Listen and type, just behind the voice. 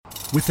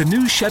With the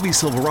new Chevy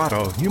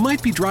Silverado, you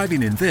might be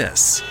driving in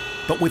this.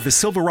 But with the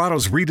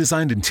Silverado's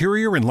redesigned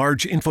interior and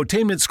large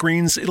infotainment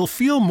screens, it'll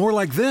feel more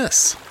like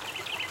this.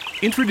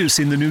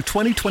 Introducing the new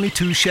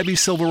 2022 Chevy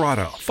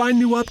Silverado. Find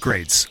new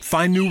upgrades.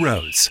 Find new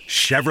roads.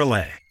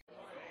 Chevrolet.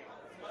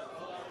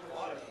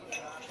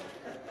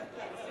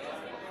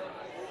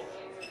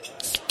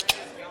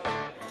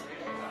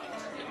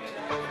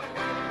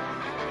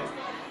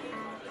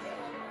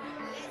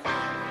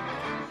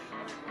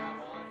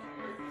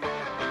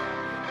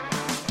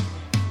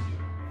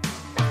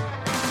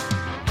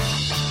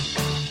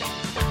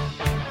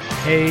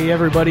 Hey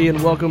everybody,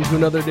 and welcome to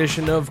another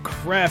edition of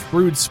Craft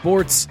Brewed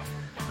Sports.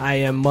 I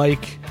am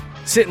Mike.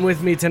 Sitting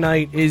with me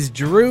tonight is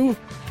Drew.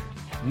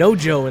 No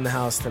Joe in the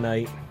house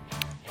tonight.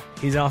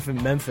 He's off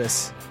in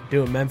Memphis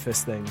doing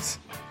Memphis things.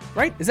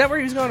 Right? Is that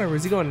where he's going, or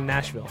was he going to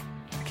Nashville?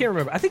 I can't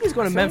remember. I think he's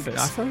going to Memphis.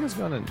 I thought he was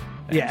going to.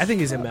 Yeah, I think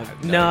he's in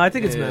Memphis. No, I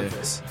think it's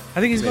Memphis. I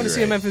think he's going to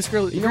see a Memphis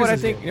Grizzlies. You know what I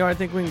think? You know what I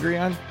think we can agree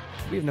on?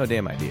 We have no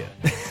damn idea.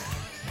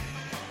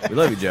 We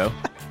love you, Joe.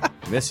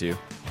 Miss you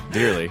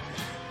dearly.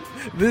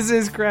 This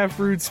is Craft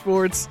Brewed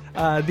Sports,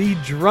 the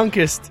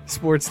drunkest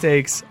sports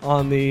takes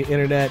on the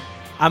internet.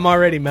 I'm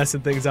already messing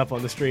things up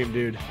on the stream,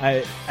 dude.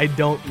 I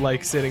don't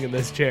like sitting in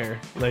this chair.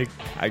 Like,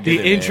 the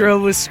intro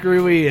was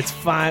screwy. It's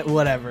fine,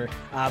 whatever.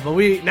 But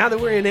now that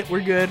we're in it,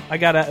 we're good. We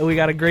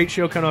got a great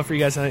show coming up for you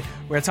guys tonight.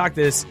 We're gonna talk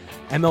this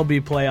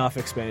MLB playoff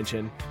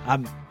expansion.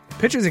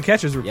 Pitchers and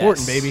catchers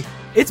reporting, baby.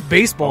 It's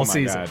baseball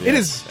season. God, yes. It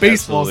is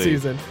baseball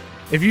season.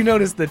 If you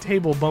notice the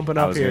table bumping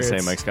up here, I was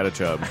gonna say Mike's got a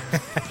chub.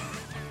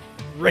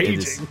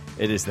 Raging.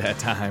 It is that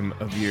time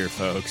of year,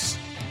 folks.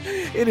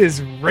 It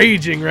is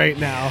raging right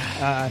now.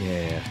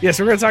 Yeah,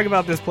 so we're going to talk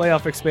about this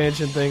playoff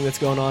expansion thing that's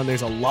going on.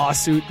 There's a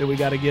lawsuit that we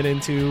got to get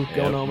into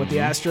going on with the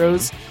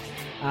Astros.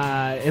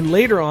 And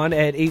later on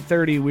at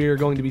 8:30, we are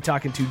going to be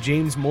talking to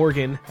James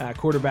Morgan,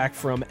 quarterback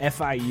from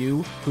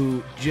FIU,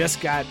 who just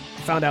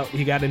found out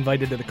he got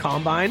invited to the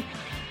Combine.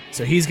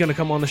 So he's going to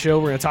come on the show.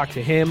 We're going to talk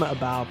to him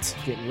about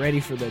getting ready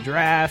for the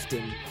draft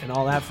and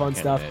all that fun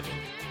stuff.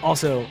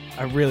 Also,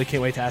 I really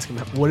can't wait to ask him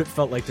what it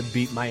felt like to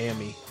beat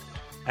Miami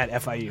at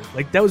FIU.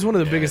 Like, that was one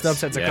of the biggest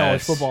upsets of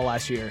college football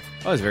last year.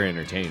 That was very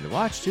entertaining to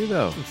watch, too,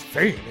 though. It's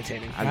very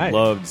entertaining. I'd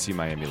love to see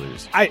Miami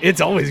lose. It's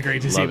always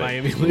great to see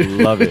Miami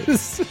lose. Love it.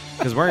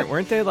 Because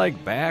weren't they,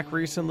 like, back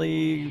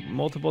recently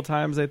multiple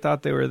times? They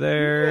thought they were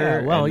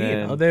there. Yeah, well,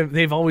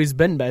 they've always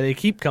been back. They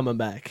keep coming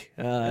back.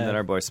 And then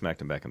our boy smacked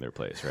them back in their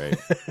place, right?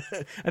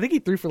 I think he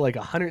threw for, like,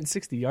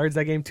 160 yards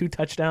that game, 2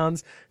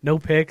 touchdowns, no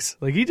picks.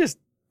 Like, he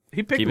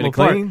picked Keeping them it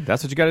apart. clean.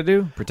 That's what you got to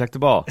do. Protect the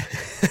ball.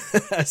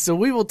 So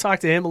we will talk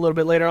to him a little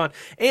bit later on,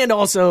 and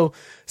also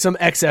some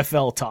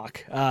XFL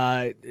talk.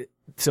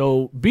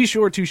 So be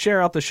sure to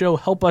share out the show.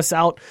 Help us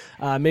out.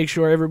 Make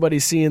sure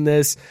everybody's seeing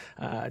this.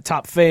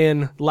 Top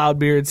fan,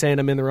 Loudbeard saying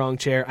I'm in the wrong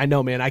chair. I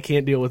know, man. I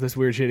can't deal with this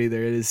weird shit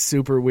either. It is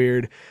super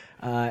weird.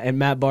 And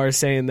Matt Barr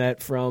saying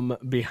that from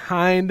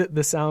behind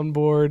the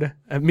soundboard,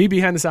 me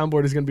behind the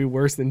soundboard is going to be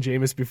worse than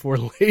Jameis before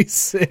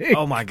LASIK.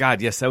 Oh my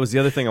God! Yes, that was the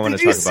other thing I wanted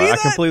to talk about. I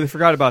completely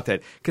forgot about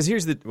that. Because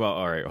here's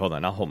all right, hold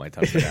on. I'll hold my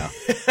tongue for now.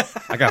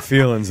 I got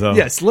feelings though.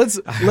 Yes, let's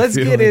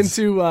get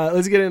into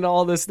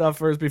all this stuff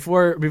first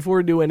before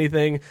we do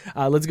anything.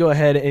 Let's go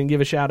ahead and give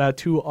a shout out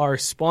to our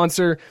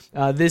sponsor.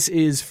 This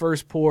is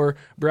First Pour,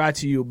 brought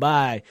to you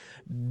by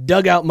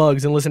Dugout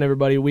Mugs. And listen,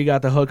 everybody, we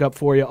got the hookup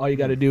for you. All you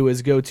got to do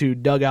is go to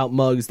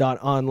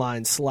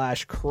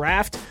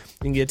dugoutmugs.online/craft. You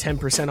can get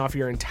 10% off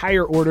your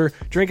entire order.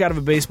 Drink out of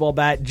a baseball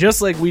bat,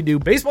 just like we do.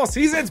 Baseball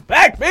season's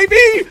back,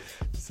 baby!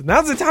 So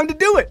now's the time to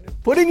do it.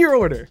 Put in your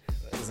order.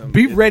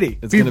 Be ready.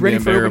 It's be ready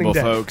for unbearable,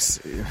 opening day. folks.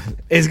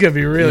 It's going to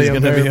be really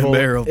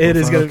unbearable. It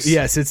is going to.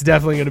 Yes, it's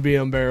definitely going to be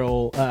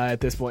unbearable at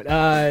this point.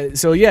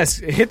 So yes,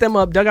 hit them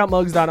up,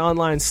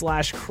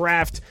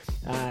 dugoutmugs.online/craft,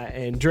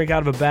 and drink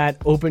out of a bat.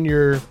 Open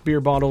your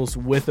beer bottles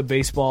with a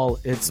baseball.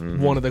 It's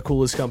one of the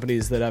coolest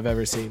companies that I've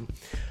ever seen.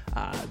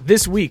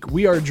 This week,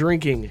 we are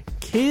drinking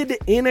Kid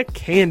in a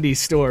Candy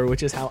Store,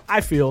 which is how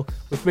I feel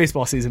with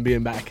baseball season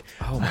being back.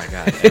 Oh, my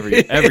God.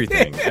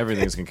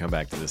 Everything's going to come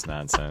back to this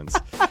nonsense.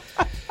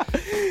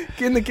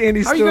 Kid in the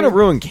Candy Store. How are you going to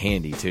ruin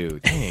candy, too?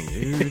 Dang,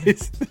 dude.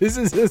 This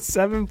is a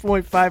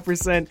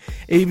 7.5%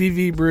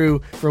 ABV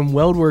brew from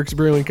Weldworks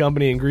Brewing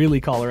Company in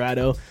Greeley,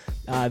 Colorado.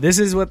 This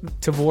is what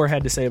Tavor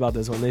had to say about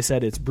this one. They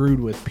said it's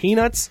brewed with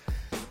peanuts,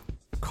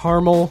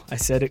 caramel. I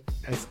said it.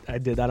 I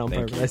did that on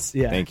purpose.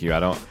 Yeah. Thank you. I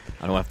don't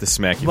have to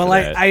smack you for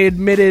that. I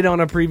admitted on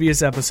a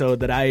previous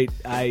episode that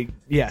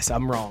yes,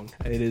 I'm wrong.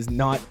 It is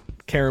not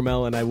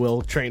caramel, and I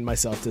will train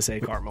myself to say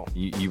caramel.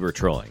 You were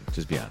trolling.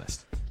 Just be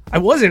honest. I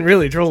wasn't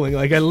really trolling.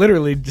 Like, I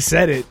literally just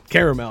said it,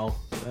 caramel.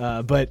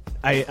 But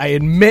I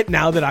admit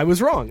now that I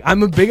was wrong.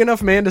 I'm a big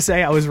enough man to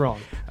say I was wrong.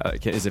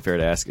 Is it fair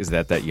to ask, is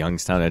that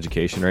Youngstown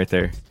education right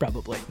there?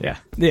 Probably. Yeah.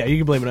 Yeah, you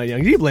can blame it on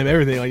Youngstown. You can blame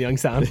everything on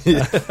Youngstown.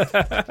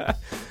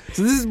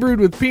 So this is brewed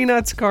with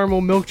peanuts,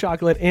 caramel, milk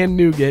chocolate, and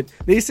nougat.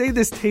 They say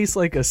this tastes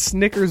like a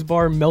Snickers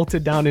bar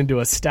melted down into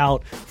a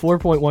stout.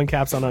 4.1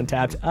 caps on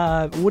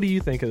Untappd. What do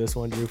you think of this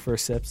one, Drew?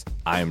 First sips.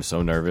 I am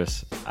so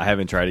nervous. I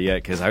haven't tried it yet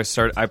because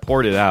I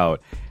poured it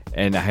out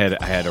and I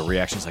had a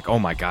reaction. It's like, oh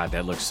my god,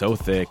 that looks so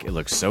thick. It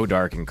looks so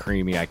dark and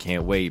creamy. I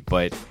can't wait.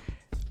 But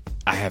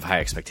I have high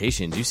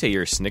expectations. You say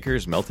your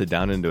Snickers melted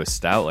down into a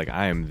stout. Like,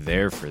 I am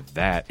there for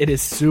that. It is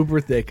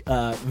super thick.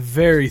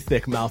 Very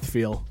thick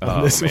mouthfeel.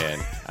 Oh, man.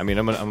 I mean,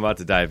 I'm about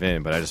to dive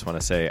in, but I just want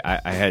to say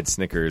I had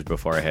Snickers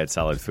before I had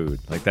solid food.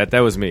 Like, that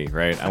was me,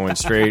 right? I went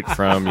straight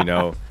from,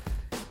 well,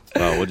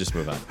 we'll just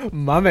move on.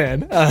 My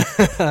man.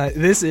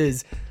 This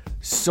is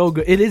so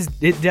good.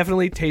 It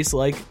definitely tastes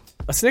like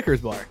a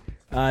Snickers bar.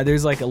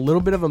 There's like a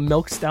little bit of a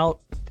milk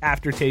stout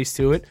aftertaste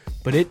to it,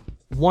 but it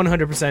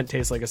 100%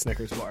 tastes like a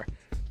Snickers bar.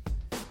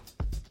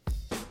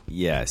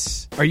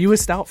 Yes. Are you a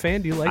stout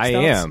fan? Do you like stouts? I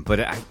am, but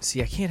I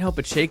can't help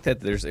but shake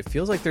that it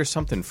feels like there's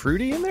something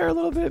fruity in there a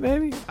little bit,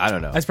 maybe. I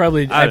don't know. I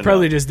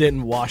probably just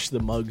didn't wash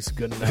the mugs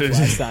good enough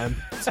last time.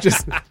 It's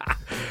just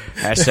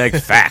hashtag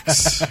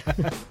facts.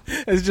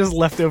 It's just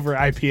leftover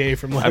IPA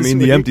from last week. I mean,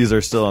 the empties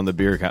are still on the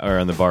beer or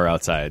on the bar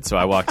outside. So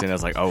I walked in, I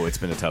was like, oh, it's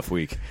been a tough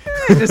week.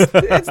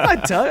 It's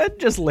not tough. It's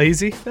just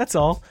lazy. That's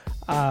all.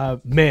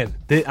 Man,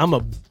 I'm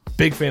a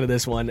big fan of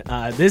this one.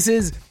 This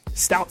is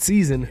stout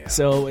season,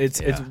 so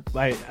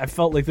I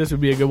felt like this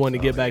would be a good one to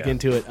get back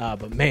into it.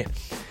 But man,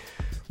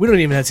 we don't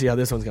even have to see how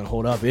this one's gonna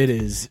hold up. It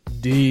is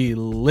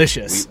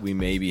delicious. We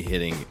may be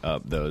hitting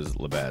up those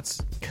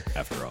Labatt's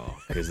after all,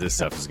 because this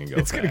stuff is gonna go.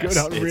 It's fast. Gonna go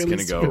down really.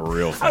 It's gonna go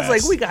real fast. I was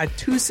like, we got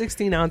 2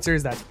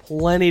 16-ounces. That's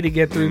plenty to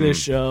get through this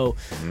show.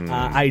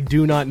 I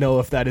do not know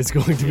if that is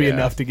going to be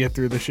enough to get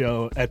through the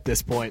show at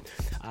this point.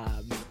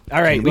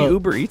 All right, can we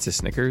Uber Eats a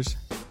Snickers?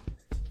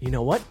 You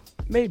know what?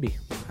 Maybe.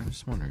 I'm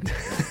just wondering.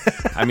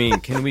 I mean,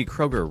 can we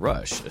Kroger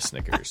Rush a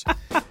Snickers?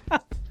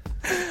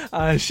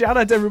 Shout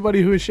out to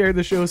everybody who has shared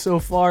the show so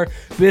far.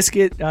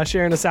 Biscuit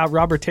sharing us out.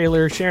 Robert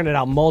Taylor sharing it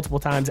out multiple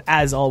times,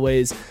 as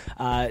always.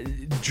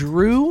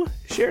 Drew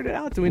shared it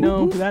out. Do we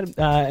know who that?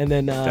 And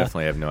then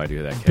definitely have no idea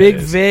who that cat Big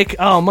is. Vic.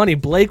 Oh, Money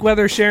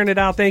Blakeweather sharing it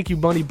out. Thank you,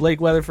 Money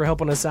Blakeweather, for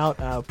helping us out.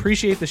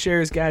 Appreciate the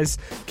shares, guys.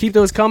 Keep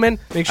those coming.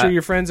 Make sure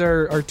your friends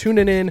are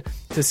tuning in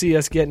to see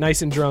us get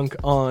nice and drunk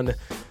on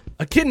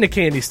A Kid in a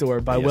Candy Store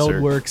by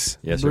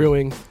WeldWorks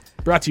Brewing.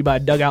 Brought to you by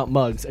Dugout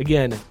Mugs.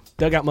 Again,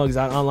 Dugout Mugs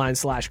on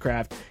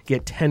online/craft.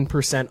 Get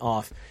 10%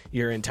 off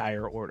your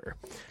entire order.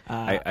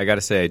 I got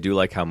to say, I do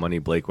like how Money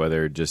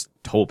Blakeweather just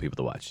told people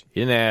to watch. He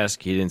didn't ask.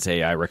 He didn't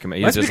say, I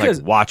recommend. He's just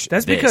like, watch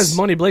That's this. because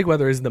Money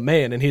Blakeweather is the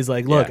man, and he's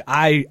like, look,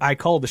 I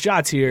called the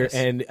shots here,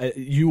 and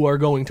you are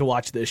going to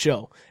watch this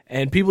show.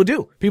 And people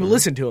do. People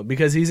listen to him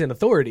because he's an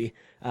authority.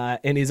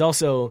 And he's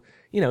also,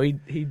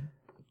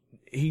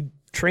 he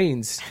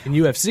trains in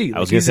UFC. I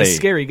was going to say, he's a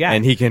scary guy.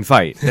 And he can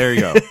fight. There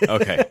you go.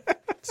 Okay.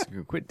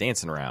 Quit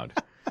dancing around.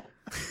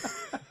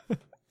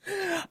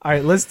 All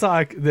right, let's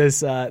talk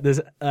this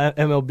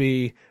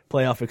MLB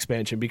playoff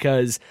expansion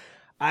because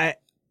all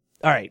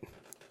right.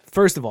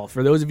 First of all,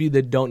 for those of you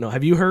that don't know,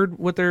 have you heard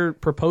what they're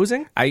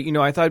proposing? I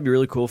thought it'd be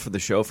really cool for the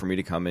show for me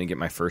to come in and get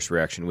my first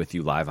reaction with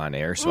you live on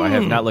air. So I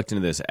have not looked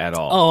into this at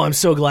all. Oh, I'm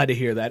so glad to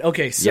hear that.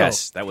 Okay, so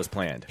yes, that was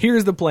planned.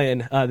 Here's the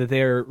plan that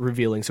they're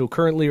revealing. So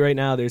currently, right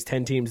now, there's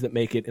 10 teams that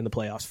make it in the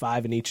playoffs,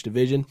 5 in each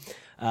division.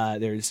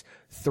 There's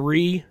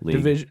 3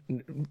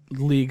 division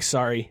leagues.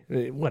 Sorry,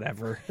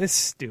 whatever. It's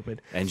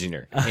stupid.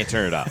 Engineer, can't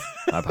turn it off.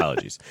 My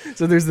apologies.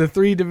 So there's the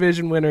 3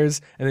 division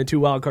winners, and then 2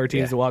 wildcard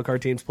teams. The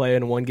wildcard teams play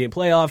in a 1-game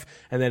playoff,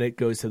 and then it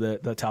goes to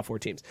the top 4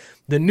 teams.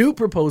 The new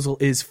proposal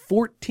is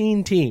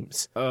 14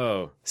 teams.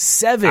 Oh,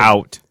 7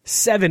 out.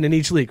 7 in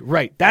each league.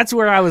 Right. That's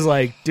where I was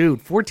like,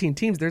 dude, 14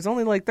 teams. There's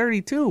only like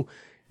 32.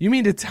 You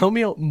mean to tell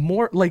me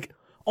more? Like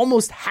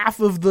almost half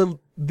of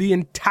the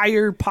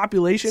entire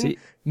population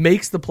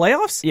makes the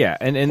playoffs? Yeah,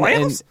 and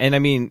I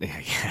mean,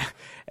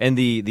 and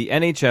the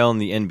NHL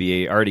and the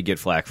NBA already get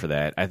flack for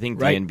that. I think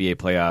the NBA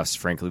playoffs,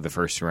 frankly, the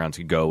first 2 rounds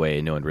could go away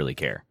and no one really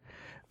care.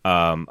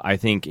 I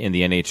think in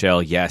the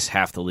NHL, yes,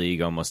 half the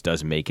league almost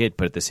does make it,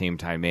 but at the same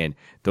time, man,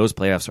 those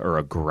playoffs are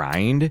a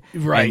grind.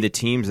 Right. And the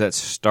teams that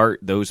start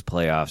those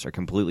playoffs are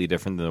completely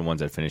different than the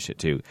ones that finish it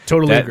too.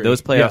 Totally agree.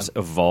 Those playoffs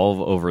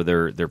evolve over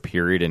their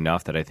period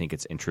enough that I think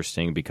it's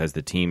interesting because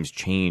the teams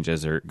change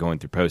as they're going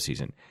through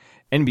postseason.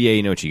 NBA,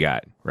 you know what you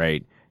got,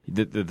 right?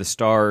 The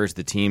stars,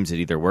 the teams, it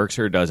either works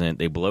or it doesn't.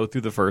 They blow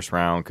through the first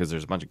round because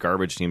there's a bunch of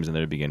garbage teams in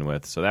there to begin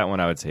with. So that one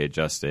I would say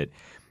adjust it.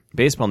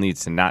 Baseball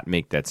needs to not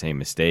make that same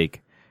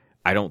mistake.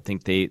 I don't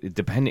think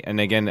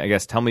and again, I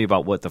guess tell me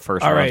about what the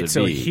first round would be. All right,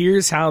 so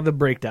here's how the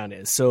breakdown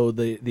is. So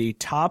the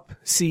top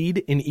seed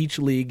in each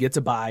league gets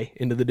a bye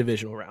into the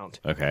divisional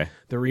round. Okay.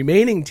 The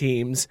remaining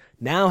teams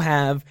now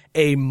have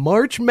a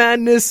March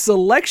Madness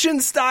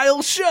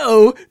selection-style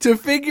show to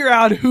figure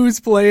out who's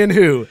playing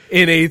who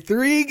in a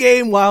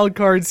 3-game wild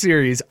card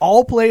series,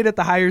 all played at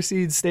the higher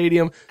seed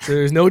stadium. So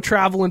there's no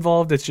travel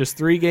involved. It's just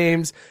 3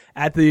 games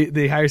at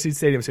the higher seed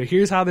stadium. So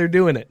here's how they're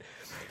doing it.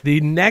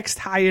 The next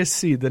highest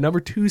seed, the number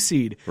 2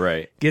 seed,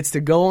 Right. gets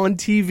to go on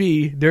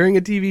TV during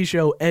a TV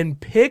show and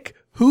pick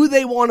who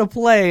they want to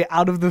play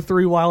out of the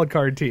 3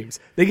 wildcard teams.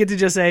 They get to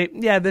just say,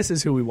 yeah, this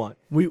is who we want.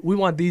 We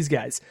want these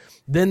guys.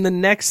 Then the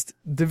next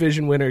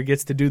division winner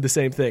gets to do the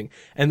same thing.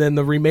 And then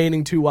the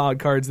remaining 2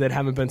 wildcards that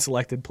haven't been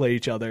selected play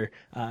each other.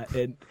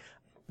 And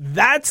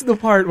that's the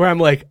part where I'm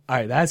like, all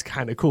right, that's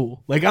kind of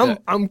cool. Like,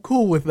 I'm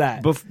cool with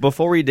that.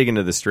 Before we dig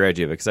into the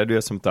strategy of it, because I do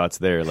have some thoughts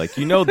there. Like,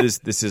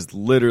 this is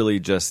literally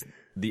just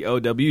the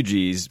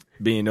OWGs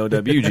being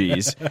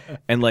OWGs.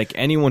 And like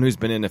anyone who's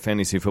been in a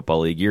fantasy football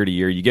league year to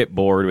year, you get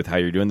bored with how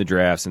you're doing the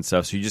drafts and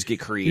stuff. So you just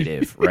get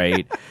creative,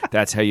 right?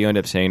 That's how you end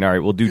up saying, all right,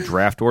 we'll do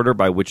draft order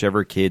by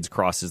whichever kids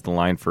crosses the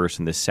line first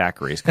in this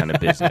sack race kind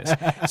of business.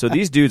 So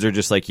these dudes are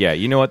just like, yeah,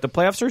 you know what? The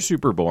playoffs are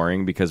super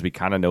boring because we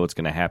kind of know what's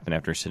going to happen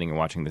after sitting and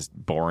watching this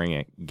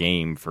boring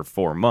game for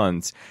 4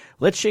 months.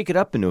 Let's shake it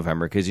up in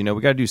November because, we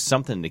got to do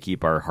something to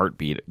keep our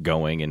heartbeat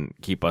going and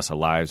keep us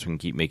alive so we can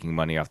keep making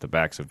money off the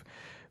backs of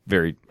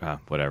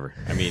whatever.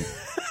 I mean,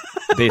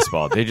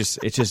 baseball. It's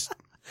just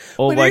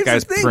old white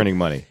guys printing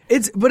money.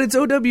 But it's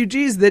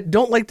OWGs that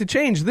don't like to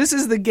change. This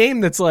is the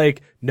game that's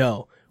like,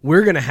 no,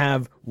 we're going to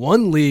have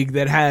one league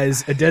that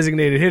has a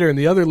designated hitter and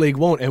the other league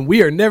won't, and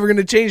we are never going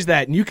to change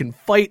that. And you can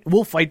fight.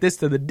 We'll fight this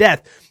to the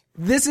death.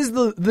 This is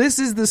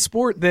the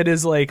sport that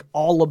is like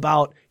all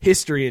about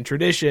history and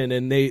tradition,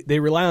 and they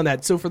rely on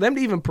that. So for them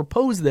to even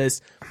propose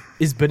this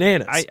is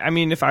bananas. I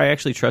mean, if I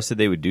actually trusted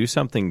they would do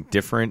something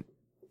different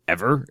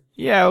ever,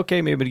 yeah,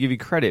 okay, maybe to give you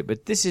credit,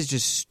 but this is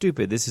just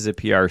stupid. This is a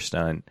PR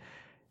stunt.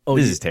 Oh,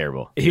 this is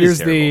terrible. Here's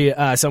the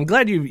so I'm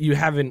glad you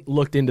haven't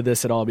looked into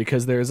this at all,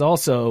 because there's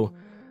also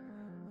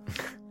a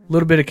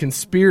little bit of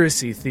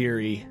conspiracy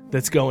theory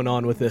that's going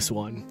on with this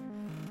one.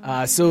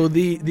 So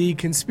the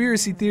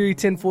conspiracy theory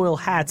tinfoil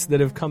hats that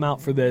have come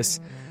out for this,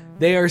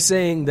 they are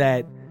saying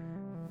that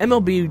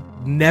MLB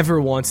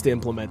never wants to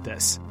implement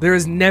this. There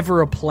is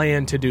never a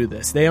plan to do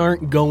this. They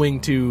aren't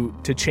going to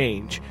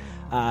change.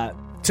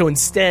 So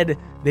instead,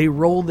 they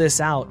roll this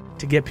out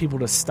to get people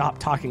to stop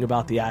talking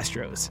about the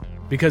Astros.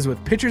 Because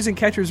with pitchers and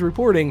catchers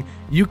reporting,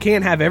 you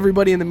can't have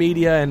everybody in the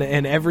media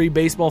and every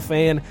baseball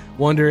fan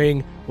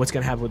wondering what's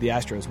going to happen with the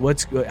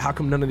Astros. How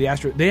come none of the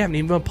Astros? They haven't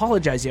even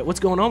apologized yet. What's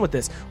going on with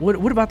this?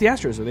 What about the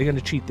Astros? Are they going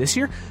to cheat this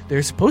year?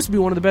 They're supposed to be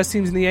one of the best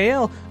teams in the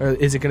AL. Or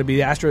is it going to be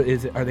the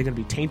Astros? Are they going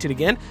to be tainted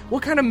again?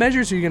 What kind of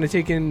measures are you going to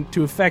take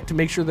into effect to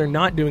make sure they're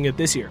not doing it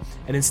this year?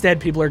 And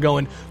instead, people are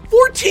going,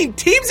 14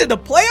 teams in the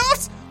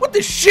playoffs? What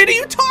the shit are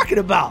you talking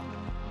about?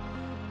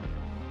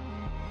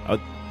 Oh,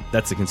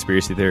 that's a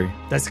conspiracy theory?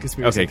 That's a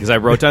conspiracy theory. Okay, because I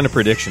wrote down a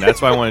prediction.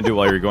 That's why I wanted to do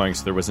while you were going,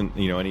 so there wasn't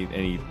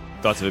any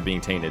thoughts of it being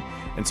tainted.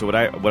 And so what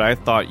I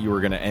thought you were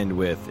going to end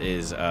with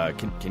is,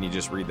 can you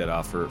just read that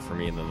off for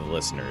me and then the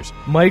listeners?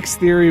 Mike's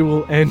theory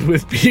will end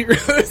with Pete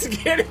Rose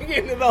getting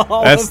into the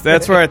Hall of Fame.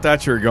 That's where I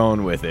thought you were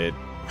going with it.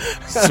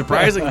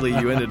 Surprisingly,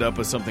 you ended up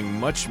with something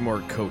much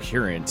more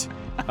coherent.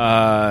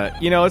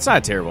 It's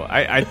not terrible.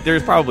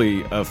 There's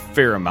probably a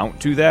fair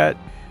amount to that,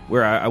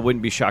 where I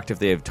wouldn't be shocked if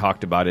they have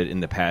talked about it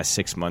in the past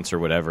 6 months or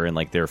whatever, and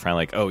like they're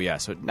finally like, oh yeah,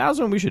 so now's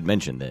when we should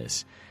mention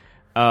this.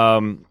 I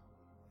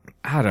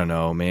don't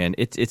know, man.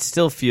 It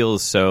still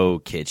feels so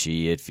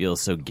kitschy. It feels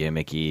so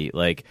gimmicky.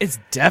 Like, it's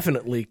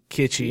definitely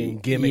kitschy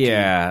and gimmicky.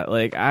 Yeah,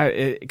 like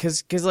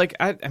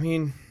I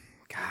mean,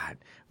 God.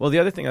 Well, the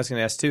other thing I was going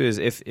to ask too is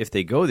if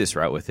they go this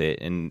route with it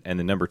and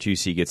the number 2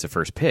 seed gets the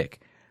first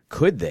pick,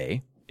 could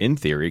they, in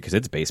theory, because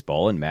it's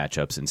baseball and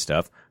matchups and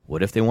stuff,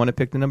 what if they want to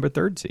pick the number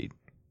 3 seed?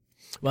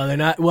 Well, they're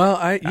not. Well,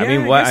 I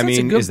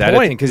mean, is that a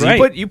thing? Because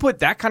you put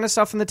that kind of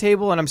stuff on the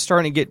table, and I'm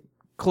starting to get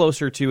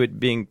closer to it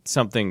being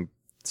something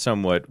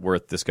somewhat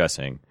worth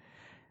discussing.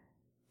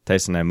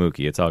 Tyson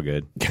Namuki, it's all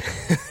good.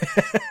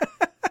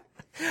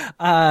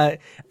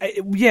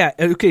 Yeah.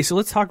 Okay. So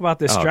let's talk about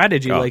this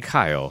strategy. Like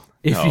Kyle,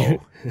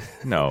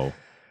 no.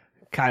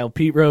 Kyle,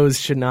 Pete Rose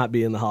should not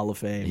be in the Hall of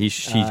Fame. He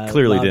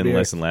clearly didn't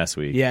listen last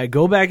week. Yeah,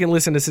 go back and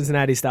listen to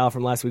Cincinnati Style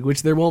from last week,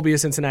 which there won't be a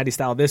Cincinnati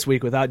Style this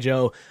week without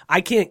Joe. I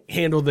can't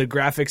handle the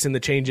graphics and the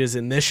changes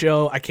in this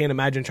show. I can't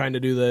imagine trying to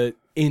do the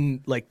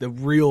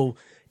real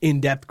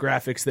in-depth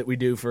graphics that we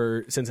do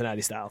for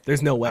Cincinnati Style.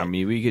 There's no way. I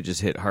mean, we could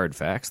just hit hard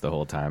facts the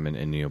whole time,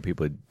 and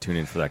people would tune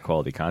in for that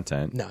quality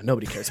content. No,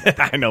 nobody cares about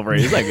that. I know, right?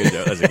 It's not a good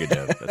joke. That's a good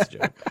joke. That's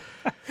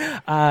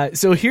a joke.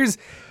 So here's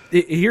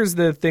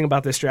the thing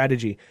about this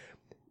strategy.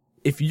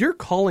 If you're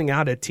calling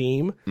out a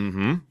team,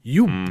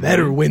 you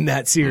better win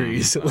that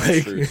series.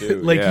 That's true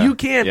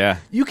too.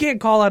 You can't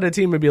call out a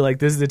team and be like,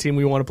 "This is the team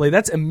we want to play."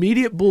 That's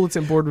immediate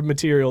bulletin board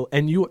material.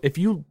 And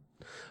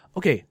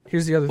okay,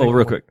 here's the other thing. Well,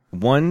 real quick,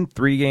 1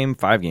 3-game,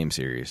 5-game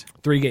series.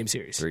 3-game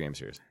series. 3-game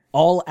series.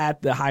 All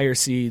at the higher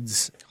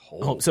seeds.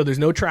 So there's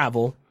no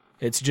travel.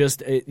 It's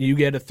just you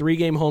get a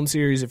 3-game home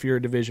series if you're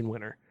a division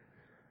winner.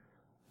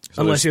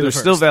 So unless there's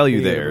still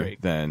value there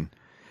then.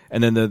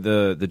 And then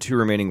the 2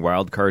 remaining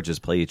wild cards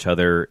just play each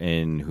other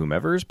in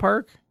whomever's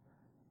park?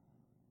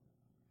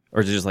 Or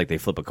is it just like they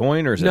flip a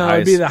coin? Or is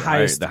it'd be the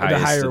higher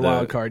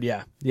wild card,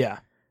 yeah.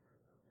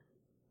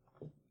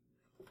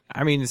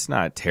 I mean, it's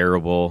not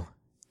terrible.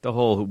 The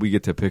whole we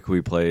get to pick who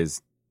we play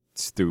is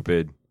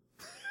stupid.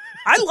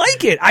 I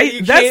like it.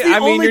 That's the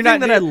only thing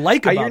that I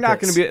like about You're not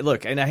this. going to be...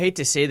 Look, and I hate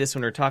to say this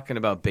when we're talking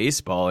about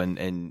baseball,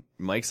 and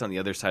Mike's on the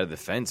other side of the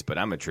fence, but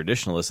I'm a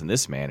traditionalist in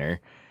this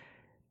manner.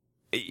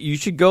 You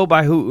should go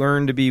by who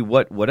earned to be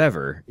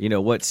whatever.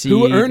 What seed.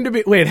 Who earned to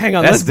be... Wait, hang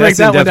on. That's, Let's break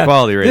that's that one down.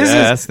 quality right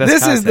there.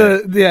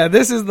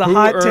 This is the who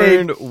hot take. Who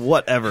earned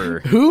whatever.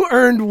 Who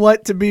earned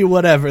what to be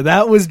whatever?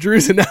 That was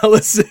Drew's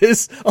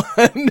analysis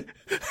on...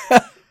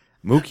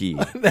 Mookie.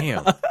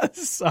 Damn.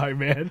 Sorry,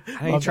 man.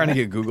 I ain't trying to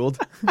get Googled.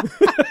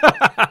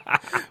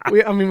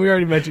 We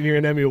already mentioned you're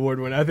an Emmy Award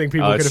winner. I think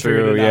people could have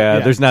figured it out. Yeah,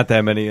 there's not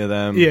that many of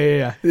them.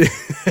 Yeah.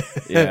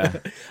 Yeah.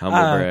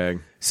 Humble brag.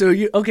 So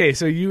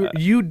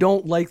you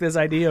don't like this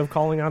idea of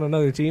calling out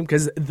another team?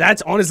 Because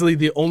that's honestly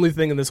the only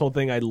thing in this whole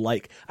thing I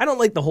like. I don't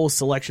like the whole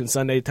Selection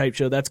Sunday type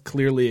show. That's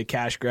clearly a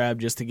cash grab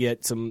just to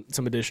get some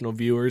additional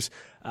viewers.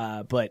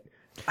 But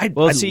I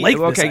like this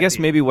I guess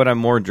idea. maybe what I'm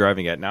more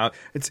driving at now,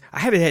 I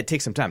haven't had to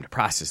take some time to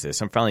process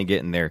this. I'm finally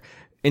getting there.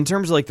 In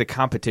terms of like the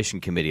competition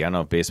committee, I don't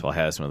know if baseball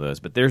has one of those,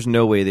 but there's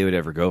no way they would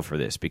ever go for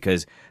this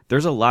because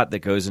there's a lot that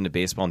goes into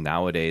baseball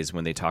nowadays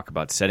when they talk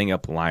about setting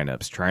up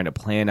lineups, trying to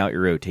plan out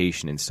your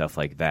rotation and stuff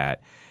like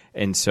that.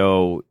 And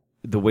so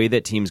the way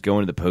that teams go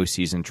into the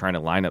postseason, trying to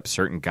line up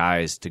certain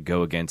guys to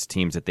go against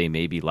teams that they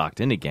may be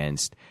locked in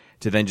against,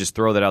 to then just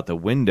throw that out the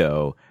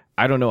window,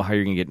 I don't know how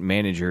you're going to get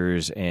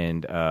managers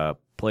and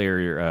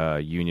player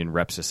union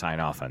reps to sign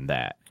off on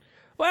that.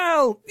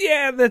 Well,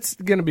 yeah, that's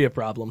going to be a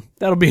problem.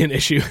 That'll be an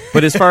issue.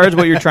 But as far as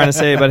what you're trying to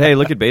say, but hey,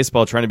 look at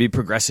baseball trying to be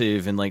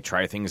progressive and like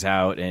try things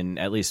out and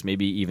at least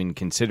maybe even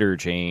consider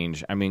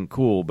change. I mean,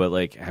 cool, but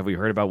like, have we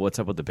heard about what's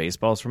up with the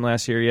baseballs from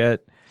last year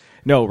yet?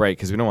 No, right,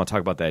 because we don't want to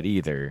talk about that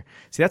either.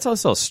 See, that's how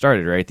this all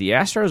started, right? The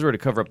Astros were to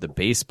cover up the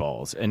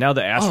baseballs, and now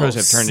the Astros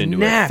have turned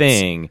into a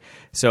thing.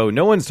 So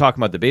no one's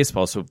talking about the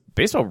baseball, so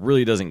baseball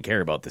really doesn't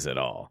care about this at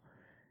all.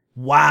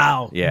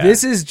 Wow. Yeah.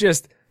 This is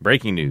just...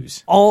 breaking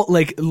news. All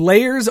like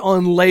layers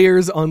on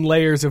layers on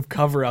layers of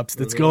cover-ups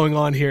that's going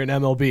on here in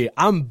MLB.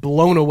 I'm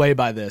blown away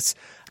by this.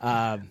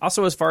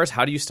 Also, as far as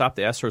how do you stop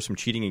the Astros from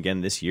cheating again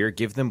this year,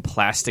 give them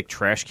plastic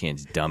trash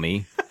cans,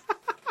 dummy.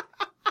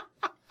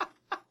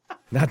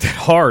 Not that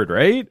hard,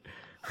 right?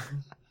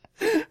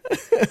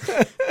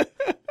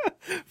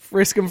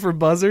 Frisk them for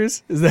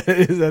buzzers? Is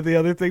that the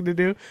other thing to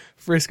do?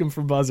 Frisk them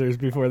for buzzers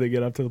before they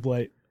get up to the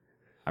plate.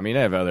 I mean,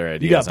 I have other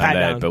ideas on that,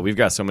 down. but we've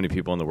got so many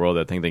people in the world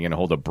that think they're going to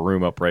hold a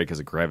broom upright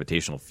because of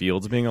gravitational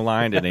fields being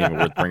aligned. It ain't even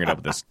worth bringing up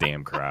with this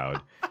damn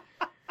crowd.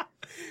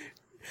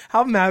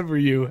 How mad were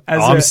you?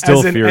 I'm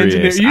still an furious.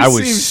 Engineer? I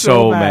was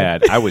so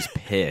mad. I was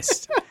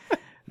pissed.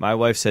 My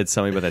wife said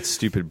something about that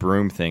stupid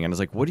broom thing, and I was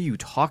like, what are you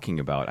talking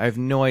about? I have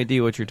no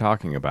idea what you're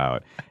talking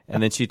about.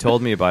 And then she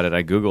told me about it.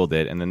 I Googled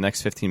it, and the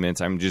next 15 minutes,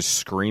 I'm just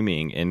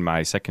screaming in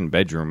my second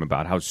bedroom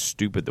about how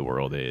stupid the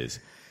world is.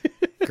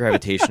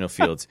 Gravitational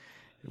fields.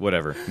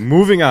 Whatever.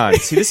 Moving on.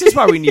 See, this is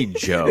why we need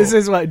Joe. This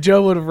is why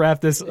Joe would have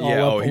wrapped this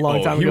all up a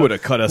long time ago. He would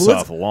have cut us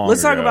off long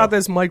Let's talk ago. about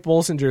this Mike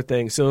Bolsinger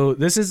thing. So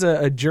this is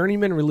a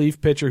journeyman relief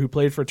pitcher who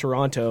played for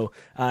Toronto.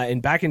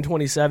 And back in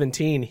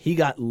 2017, he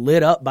got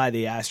lit up by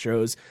the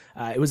Astros.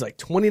 It was like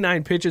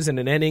 29 pitches in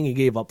an inning. He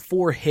gave up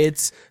 4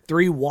 hits,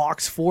 3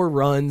 walks, 4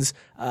 runs.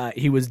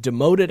 He was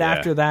demoted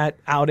after that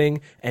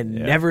outing and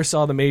never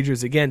saw the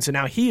majors again. So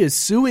now he is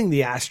suing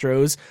the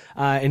Astros,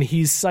 and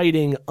he's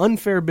citing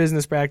unfair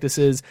business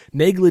practices,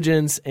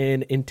 negligence,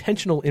 and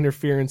intentional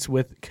interference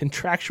with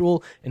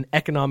contractual and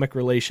economic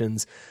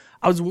relations.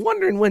 I was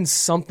wondering when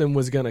something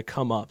was going to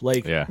come up,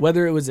 like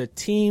whether it was a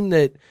team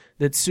that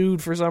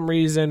sued for some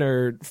reason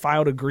or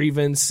filed a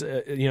grievance,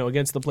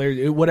 against the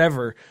players,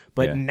 whatever.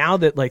 But now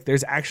that like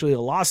there's actually a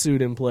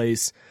lawsuit in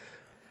place.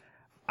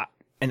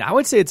 And I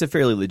would say it's a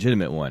fairly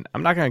legitimate one.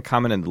 I'm not going to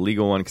comment on the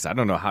legal one because I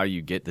don't know how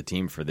you get the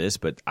team for this,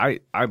 but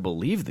I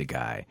believe the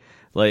guy.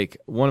 Like,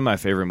 one of my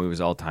favorite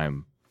movies all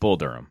time, Bull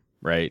Durham,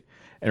 right?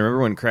 And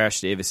remember when Crash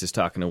Davis is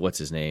talking to, what's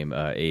his name,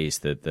 Ace,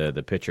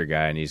 the pitcher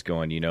guy, and he's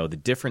going, the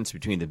difference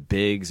between the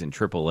bigs and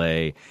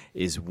AAA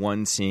is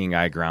one seeing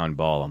eye ground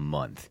ball a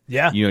month.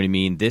 Yeah. You know what I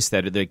mean?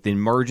 The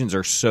margins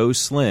are so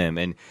slim,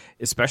 and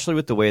especially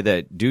with the way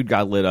that dude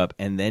got lit up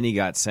and then he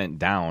got sent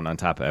down on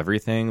top of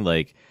everything,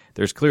 like,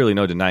 there's clearly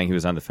no denying he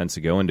was on the fence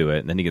to go into it,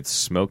 and then he gets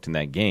smoked in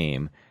that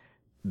game.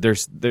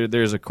 There's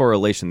a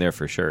correlation there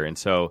for sure, and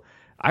so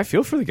I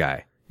feel for the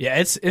guy. Yeah,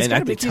 it's and gotta I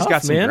be think tough, he's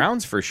got some man.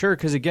 grounds for sure,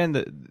 because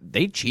again,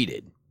 they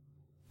cheated.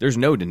 There's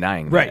no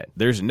denying that. Right.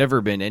 There's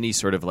never been any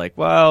sort of like,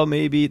 well,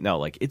 maybe. No,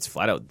 like, it's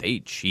flat out they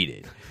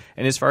cheated.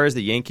 And as far as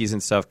the Yankees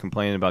and stuff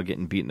complaining about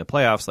getting beat in the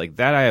playoffs, like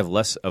that I have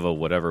less of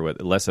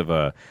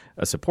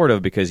a support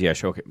of, because,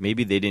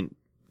 maybe they didn't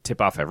tip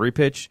off every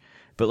pitch,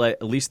 but like,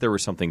 at least there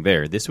was something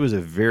there. This was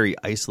a very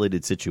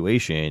isolated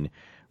situation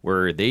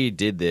where they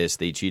did this,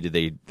 they cheated,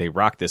 they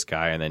rocked this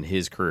guy, and then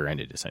his career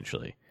ended,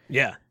 essentially.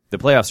 Yeah. The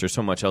playoffs are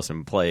so much else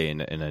in play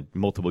in a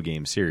multiple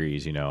game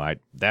series. I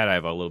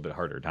have a little bit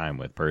harder time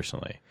with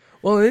personally.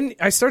 Well, then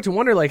I start to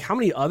wonder, like, how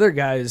many other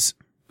guys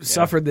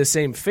suffered the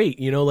same fate.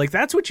 Like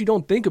that's what you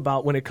don't think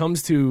about when it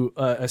comes to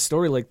a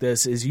story like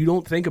this. Is you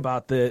don't think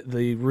about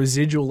the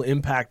residual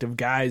impact of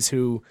guys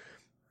who.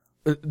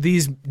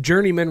 These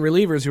journeyman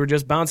relievers who are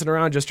just bouncing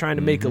around, just trying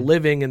to make a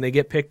living, and they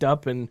get picked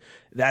up, and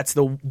that's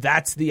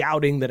the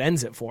outing that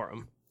ends it for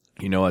them.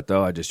 You know what,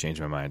 though? I just changed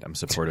my mind. I'm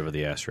supportive of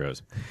the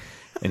Astros,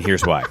 and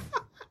here's why.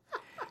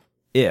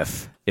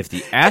 If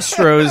the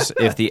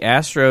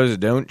Astros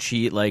don't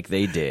cheat like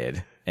they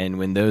did and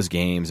win those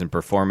games and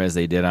perform as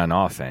they did on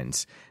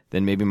offense,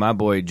 then maybe my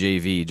boy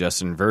JV,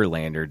 Justin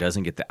Verlander,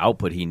 doesn't get the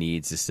output he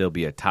needs to still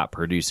be a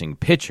top-producing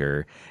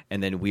pitcher,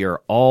 and then we are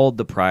all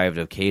deprived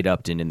of Cade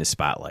Upton in the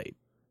spotlight.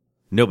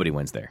 Nobody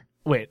wins there.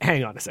 Wait,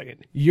 hang on a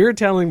second. You're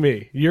telling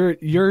me,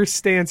 your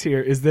stance here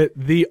is that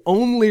the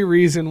only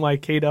reason why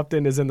Cade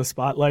Upton is in the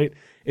spotlight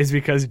is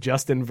because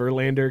Justin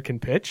Verlander can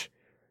pitch?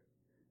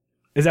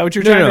 Is that what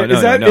you're trying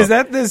to... No. Is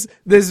that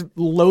this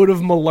load of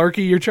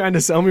malarkey you're trying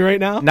to sell me right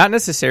now? Not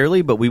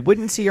necessarily, but we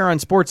wouldn't see her on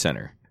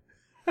SportsCenter.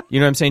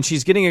 You know what I'm saying?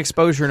 She's getting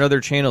exposure in other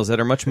channels that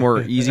are much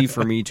more easy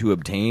for me to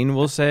obtain,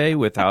 we'll say,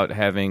 without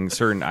having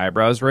certain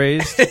eyebrows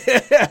raised.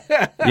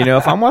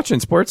 If I'm watching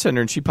SportsCenter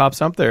and she pops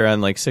up there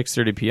on like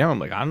 6:30 p.m., I'm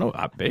like, I don't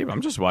know, babe,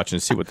 I'm just watching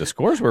to see what the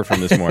scores were from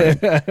this morning.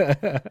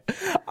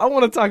 I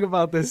want to talk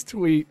about this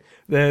tweet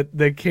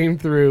that came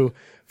through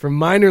from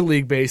minor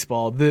league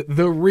baseball,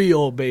 the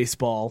real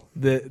baseball,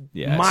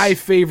 my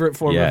favorite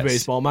form of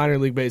baseball, minor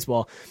league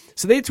baseball.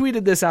 So they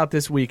tweeted this out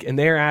this week, and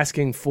they're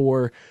asking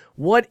for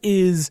what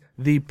is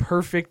the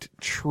perfect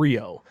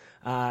trio.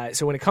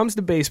 So when it comes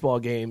to baseball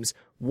games,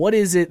 what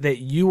is it that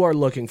you are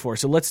looking for?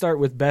 So let's start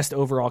with best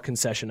overall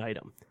concession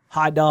item.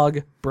 Hot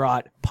dog,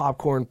 brat,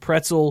 popcorn,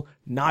 pretzel,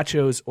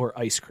 nachos, or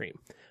ice cream.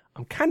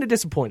 I'm kind of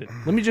disappointed.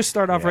 Let me just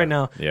start off right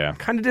now. Yeah. I'm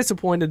kind of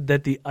disappointed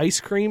that the ice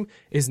cream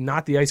is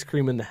not the ice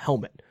cream in the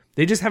helmet.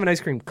 They just have an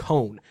ice cream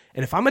cone.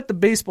 And if I'm at the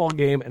baseball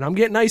game and I'm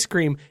getting ice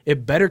cream,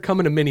 it better come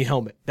in a mini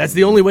helmet. That's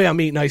the only way I'm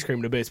eating ice cream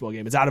in a baseball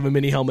game. It's out of a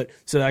mini helmet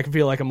so that I can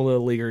feel like I'm a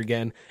little leaguer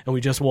again and we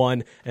just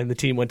won and the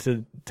team went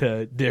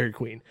to Dairy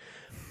Queen.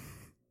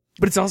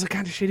 But it's also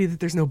kind of shitty that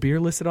there's no beer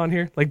listed on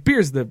here. Like,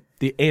 beer's the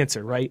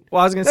answer, right?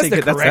 Well, I was going to say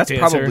that's answer.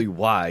 probably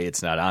why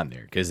it's not on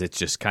there, because it's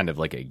just kind of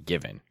like a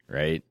given,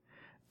 right?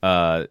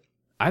 I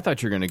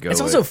thought you were going to go.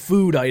 It's also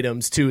food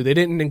items, too. They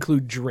didn't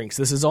include drinks.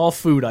 This is all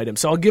food items.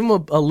 So I'll give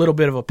them a little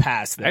bit of a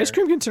pass there. Ice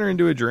cream can turn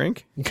into a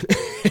drink.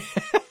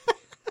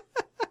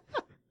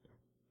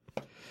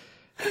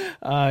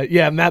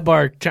 Matt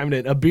Barr chimed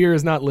in. A beer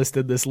is not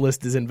listed. This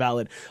list is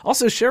invalid.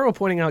 Also, Cheryl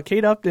pointing out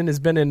Cade Upton has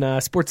been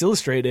in Sports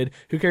Illustrated.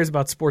 Who cares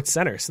about Sports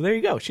Center? So there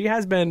you go. She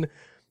has been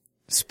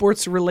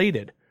sports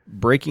related.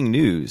 Breaking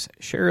news.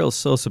 Cheryl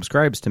still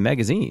subscribes to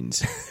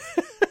magazines.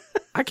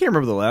 I can't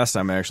remember the last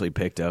time I actually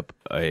picked up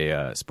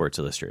a Sports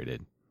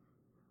Illustrated.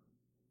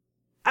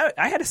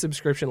 I had a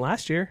subscription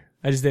last year.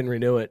 I just didn't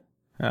renew it.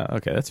 Oh,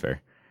 okay, that's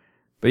fair.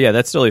 But yeah,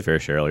 that's totally fair,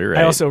 Cheryl. You're right.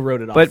 I also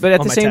wrote it off. But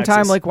at the same taxes.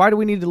 time, like, why do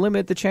we need to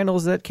limit the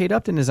channels that Cade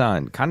Upton is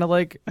on? Kind of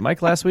like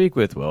Mike last week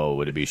with, well,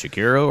 would it be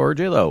Shakira or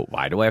J-Lo?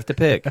 Why do I have to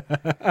pick?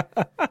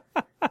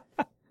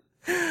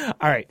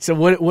 All right, so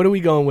what are we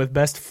going with?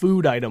 Best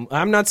food item.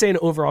 I'm not saying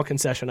overall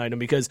concession item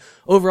because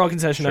overall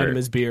concession item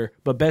is beer,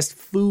 but best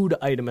food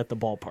item at the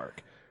ballpark.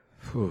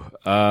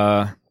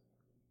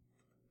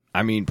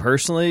 I mean,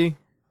 personally,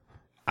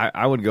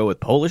 I would go with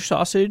Polish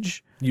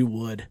sausage. You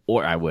would.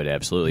 Or I would,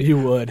 absolutely. You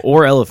would.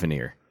 Or elephant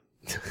ear.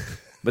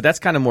 But that's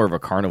kind of more of a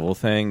carnival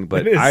thing.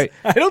 But I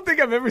don't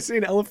think I've ever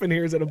seen elephant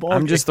ears at a ball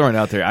I'm game. just throwing it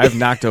out there. I've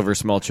knocked over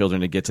small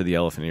children to get to the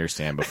elephant ear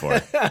stand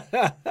before.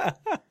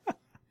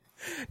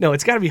 No,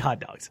 it's got to be hot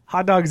dogs.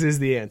 Hot dogs is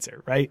the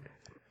answer, right?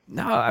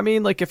 No, I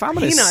mean, like, if I'm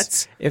gonna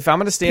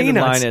stand in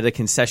line at a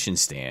concession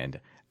stand,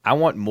 I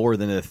want more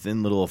than a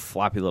thin little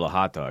floppy little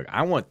hot dog.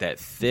 I want that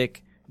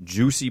thick,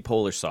 juicy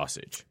Polish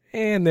sausage.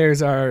 And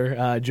there's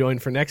our join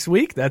for next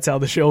week. That's how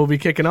the show will be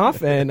kicking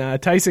off.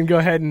 And Tyson, go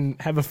ahead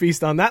and have a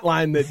feast on that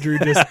line that Drew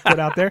just put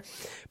out there.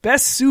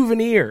 Best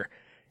souvenir.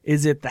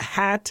 Is it the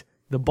hat,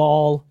 the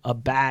ball, a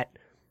bat,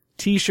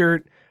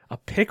 T-shirt, a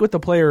pic with the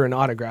player, or an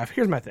autograph?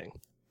 Here's my thing.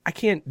 I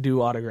can't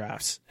do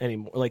autographs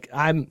anymore. Like,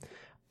 I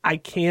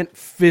can't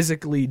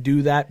physically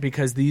do that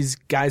because these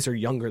guys are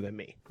younger than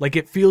me. Like,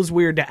 it feels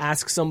weird to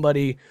ask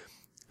somebody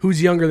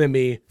who's younger than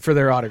me for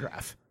their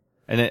autograph.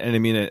 And I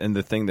mean, and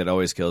the thing that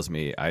always kills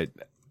me,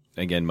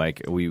 again,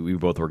 Mike, we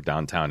both work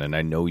downtown, and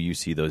I know you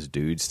see those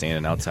dudes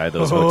standing outside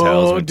those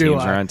hotels when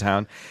teams are in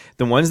town.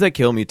 The ones that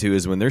kill me too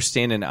is when they're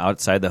standing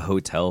outside the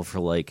hotel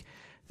for like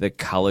the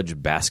college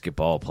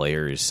basketball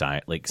players'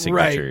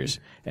 signatures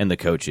and the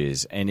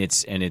coaches, and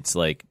it's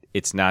like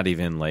it's not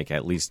even like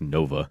at least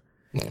Nova.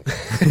 You know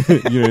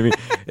what I mean?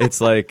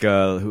 It's like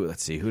who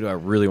do I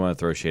really want to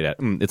throw shade at?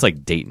 It's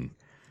like Dayton.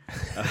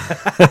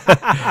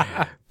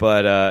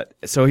 But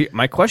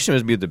my question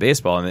was with the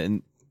baseball,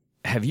 and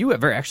have you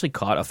ever actually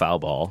caught a foul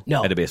ball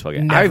at a baseball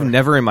game? Never. I've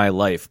never in my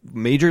life,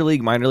 major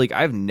league, minor league,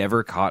 I've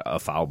never caught a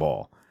foul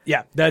ball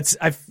Yeah,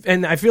 I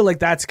feel like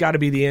that's got to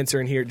be the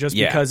answer in here, just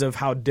because of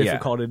how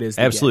difficult it is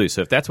to absolutely. get.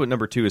 So if that's what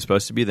number 2 is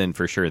supposed to be, then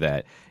for sure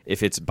that.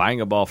 If it's buying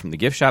a ball from the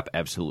gift shop,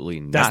 absolutely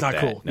not. That's not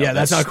that. cool. No, Yeah,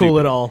 that's not cool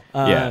at all.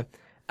 Yeah.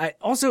 I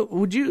also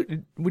would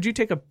you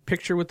take a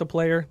picture with the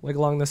player, like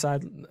along the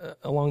side,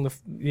 along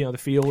the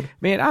field?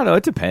 Man, I don't know.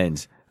 It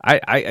depends. I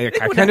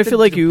would kind have of to feel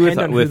like you depend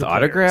on who with the player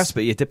autographs, is.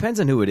 but it depends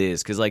on who it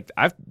is. Because like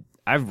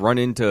I've run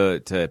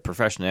into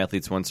professional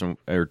athletes once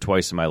or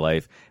twice in my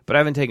life, but I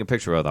haven't taken a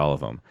picture with all of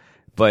them.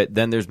 But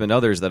then there's been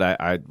others that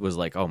I was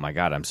like, oh my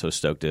God, I'm so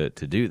stoked to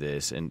do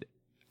this. And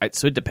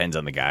so it depends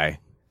on the guy,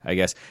 I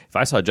guess. If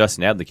I saw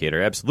Justin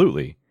Abdicator,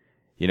 absolutely.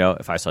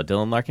 If I saw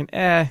Dylan Larkin,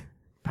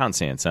 pound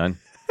sand, son.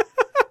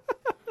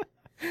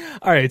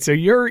 All right, so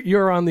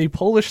you're on the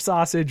Polish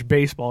sausage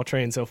baseball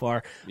train so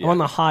far. I'm on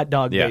the hot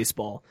dog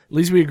baseball. At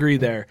least we agree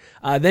there.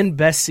 Then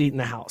best seat in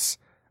the house.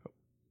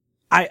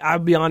 I'll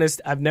be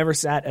honest, I've never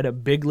sat at a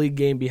big league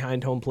game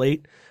behind home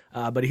plate,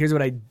 but here's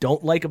what I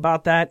don't like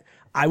about that.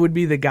 I would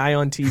be the guy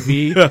on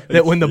TV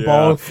that when the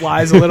ball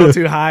flies a little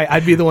too high,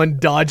 I'd be the one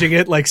dodging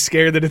it, like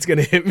scared that it's going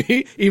to hit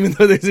me, even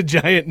though there's a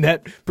giant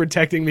net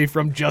protecting me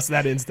from just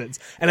that instance.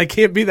 And I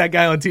can't be that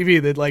guy on TV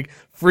that like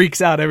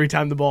freaks out every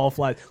time the ball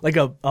flies, like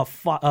a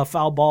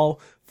foul ball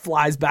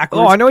flies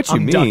backwards. Oh, I know what you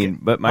mean, ducking.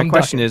 but my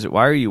question is,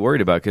 why are you worried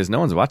about it? Because no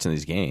one's watching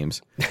these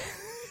games.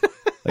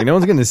 Like, no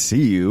one's going to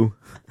see you.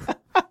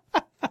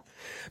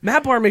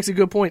 Matt Barr makes a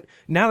good point.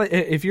 Now that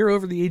if you're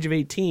over the age of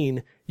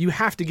 18, you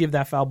have to give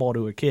that foul ball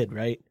to a kid,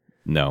 right?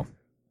 No.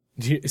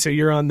 So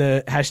you're on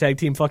the hashtag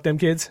team fuck them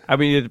kids? I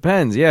mean, it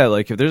depends. Yeah,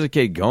 like if there's a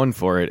kid going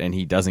for it and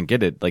he doesn't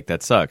get it, like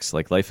that sucks.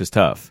 Like life is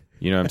tough.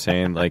 You know what I'm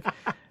saying? Like,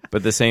 but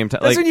at the same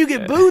time, that's like, when you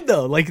get booed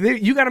though. Like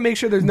you got to make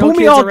sure there's no boo kids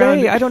me all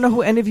around. day. I don't know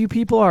who any of you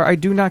people are. I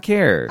do not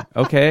care.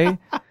 Okay,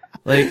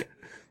 like.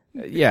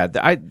 Yeah,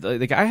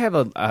 I have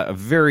a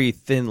very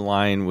thin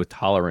line with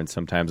tolerance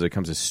sometimes when it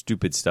comes to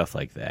stupid stuff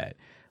like that.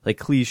 Like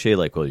cliche,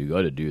 like, well, you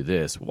got to do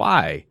this.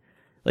 Why?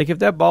 Like, if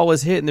that ball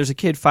was hit and there's a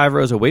kid 5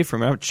 rows away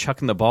from him, I'm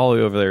chucking the ball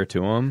over there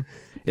to him.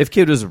 If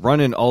kid was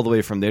running all the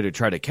way from there to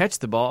try to catch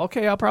the ball,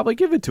 okay, I'll probably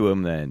give it to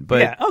him then. But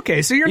yeah,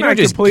 okay, so you're you not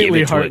don't just completely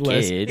give it to a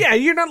heartless. kid. Yeah,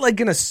 you're not like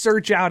gonna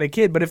search out a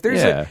kid. But if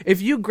there's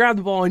if you grab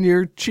the ball and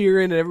you're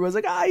cheering and everyone's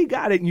like, you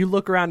got it, and you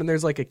look around and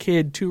there's like a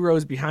kid 2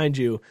 rows behind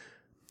you,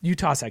 you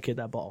toss that kid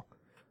that ball.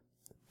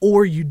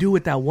 Or you do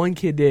what that one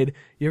kid did.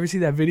 You ever see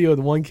that video of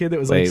the one kid that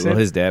was Wait, will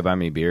his dad buy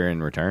me beer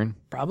in return?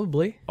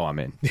 Probably. Oh, I'm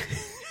in.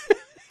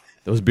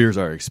 Those beers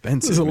are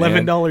expensive. Those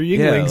 $11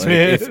 Yuenglings, like,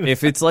 man.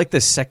 If it's like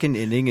the second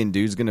inning and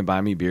dude's going to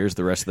buy me beers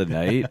the rest of the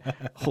night,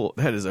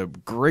 that is a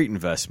great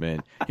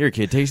investment. Here,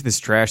 kid, taste this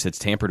trash that's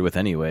tampered with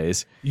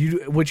anyways.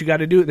 What you got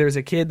to do, there's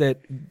a kid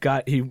that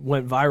he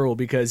went viral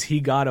because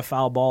he got a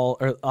foul ball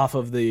off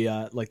of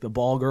the like the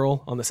ball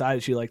girl on the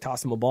side. She like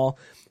tossed him a ball.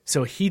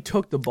 So he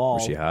took the ball.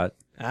 Was she hot?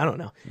 I don't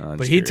know. No,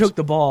 but he took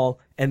the ball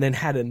and then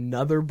had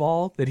another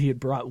ball that he had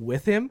brought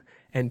with him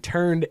and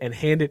turned and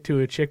handed it to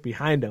a chick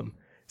behind him.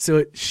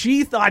 So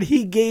she thought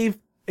she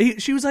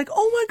was like,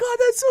 oh my God,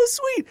 that's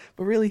so sweet.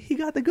 But really, he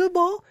got the good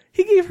ball.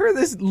 He gave her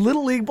this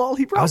little league ball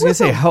he brought with him. I was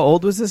going to say, how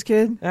old was this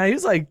kid? He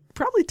was like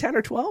probably 10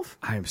 or 12.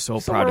 I am so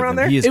Somewhere proud of around him.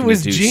 there. He is It going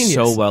was to do genius.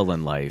 so well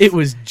in life. It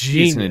was genius.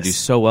 He's going to do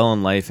so well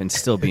in life and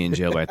still be in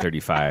jail by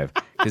 35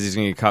 because he's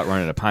going to get caught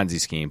running a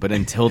Ponzi scheme. But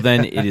until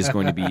then, it is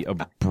going to be a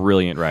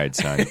brilliant ride,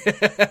 son.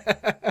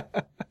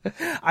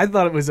 I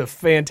thought it was a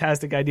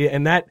fantastic idea.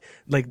 And that,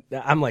 like,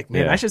 I'm like,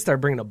 man, Yeah. I should start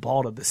bringing a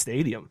ball to the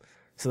stadium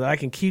so that I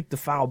can keep the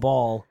foul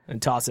ball and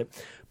toss it.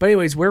 But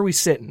anyways, where are we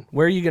sitting?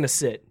 Where are you going to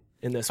sit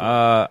in this one?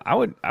 I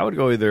would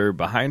go either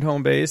behind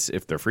home base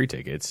if they're free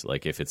tickets,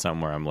 like if it's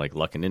somewhere I'm like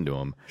lucking into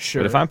them.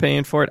 Sure. But if I'm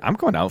paying for it, I'm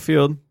going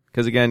outfield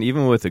because again,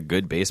 even with a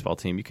good baseball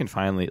team, you can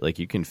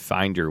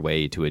find your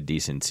way to a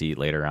decent seat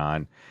later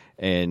on.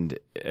 And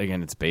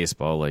again, it's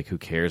baseball. Like, who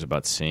cares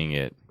about seeing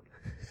it?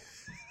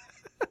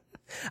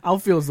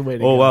 Outfield's the way to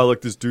go. Oh wow,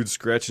 look, this dude's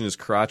scratching his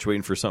crotch,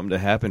 waiting for something to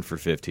happen for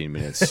 15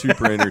 minutes.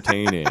 Super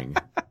entertaining.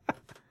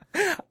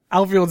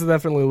 Outfield's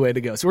definitely the way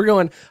to go. So we're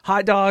going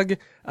hot dog.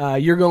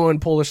 You're going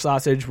Polish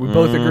sausage. We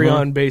both agree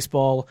on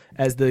baseball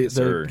as the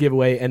sir.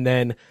 giveaway, and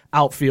then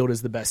outfield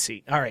is the best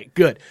seat. All right,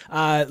 good.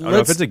 I don't know,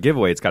 if it's a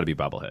giveaway, it's got to be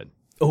bobblehead.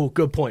 Oh,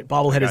 good point.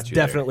 Bobblehead is you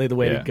definitely there. the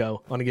way to Yeah.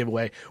 go on a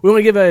giveaway. We want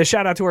to give a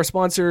shout out to our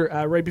sponsor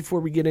right before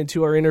we get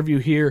into our interview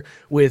here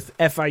with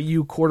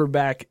FIU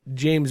quarterback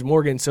James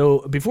Morgan.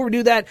 So before we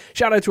do that,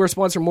 shout out to our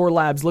sponsor, More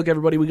Labs. Look,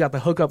 everybody, we got the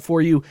hookup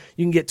for you.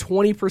 You can get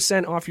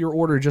 20% off your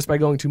order just by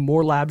going to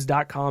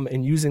morelabs.com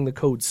and using the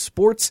code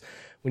SPORTS.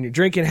 When you're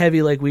drinking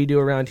heavy like we do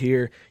around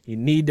here, you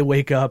need to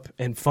wake up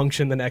and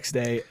function the next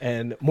day.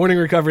 And Morning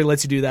Recovery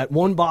lets you do that.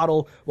 1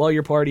 bottle while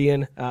you're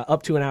partying,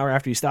 up to an hour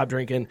after you stop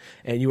drinking,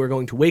 and you are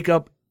going to wake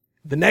up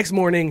the next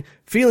morning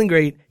feeling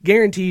great,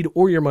 guaranteed,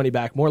 or your money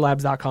back.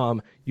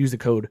 Morelabs.com. Use the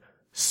code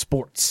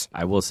SPORTS.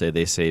 I will say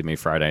they saved me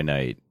Friday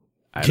night.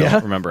 I Yeah?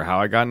 don't remember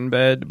how I got in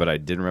bed, but I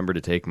did remember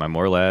to take my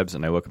More Labs,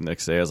 and I woke up the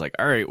next day. I was like,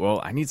 all right,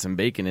 well, I need some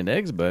bacon and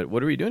eggs, but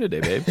what are we doing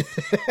today, babe?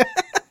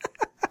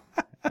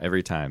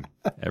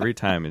 Every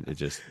time it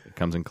just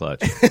comes in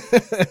clutch.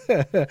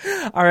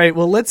 All right,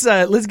 well let's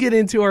get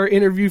into our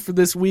interview for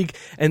this week.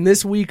 And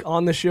this week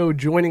on the show,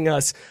 joining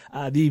us,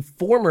 the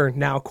former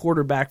now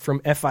quarterback from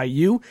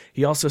FIU.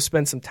 He also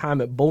spent some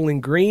time at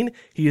Bowling Green.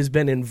 He has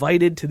been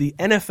invited to the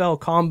NFL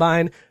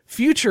Combine.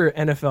 Future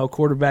NFL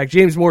quarterback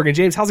James Morgan.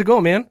 James, how's it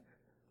going, man?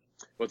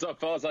 What's up,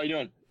 fellas? How you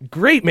doing?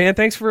 Great, man.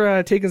 Thanks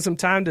for taking some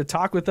time to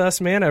talk with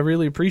us, man. I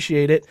really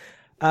appreciate it.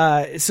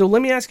 So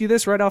let me ask you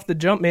this right off the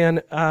jump,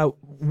 man.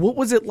 What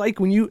was it like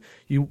when you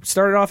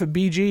started off at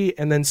BG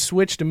and then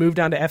switched to move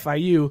down to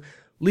FIU?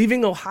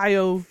 Leaving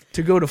Ohio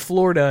to go to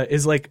Florida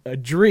is like a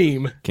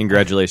dream.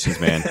 Congratulations,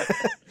 man.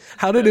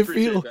 How did it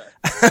feel?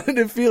 How did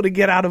it feel to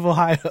get out of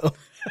Ohio?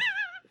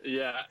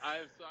 Yeah,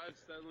 I've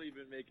steadily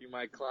been making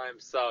my climb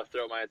south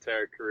throughout my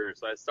entire career.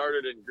 So I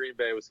started in Green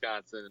Bay,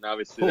 Wisconsin, and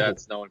obviously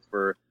that's known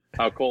for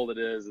how cold it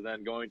is. And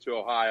then going to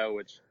Ohio,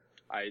 which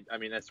I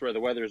mean, I swear the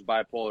weather is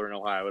bipolar in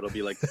Ohio. It'll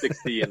be like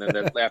 60, and then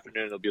that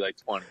afternoon it'll be like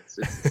 20. It's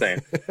insane.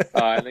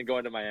 And then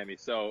going to Miami.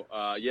 So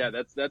yeah,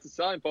 that's a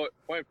selling point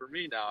for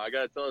me now. I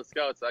got to tell the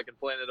scouts I can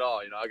plan it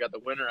all. I got the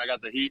winter, I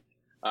got the heat.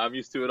 I'm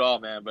used to it all,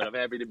 man. But I'm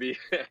happy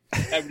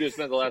to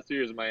spend the last 2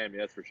 years in Miami.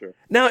 That's for sure.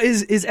 Now,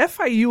 is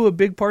FIU a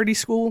big party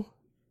school?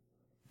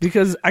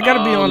 Because I got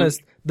to be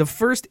honest, the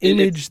first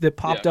image that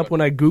popped up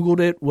when I Googled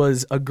it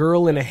was a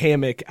girl in a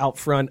hammock out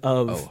front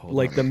of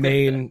the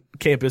main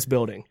campus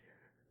building.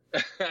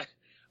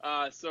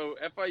 So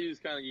FIU is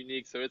kind of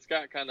unique. So it's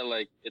got kind of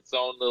like its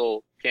own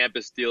little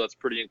campus deal that's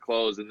pretty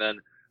enclosed. And then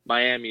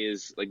Miami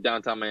is like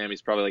downtown Miami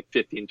is probably like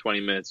 15,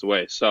 20 minutes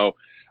away. So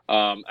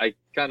I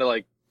kind of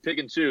like pick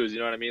and choose, you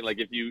know what I mean? Like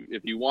if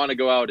you want to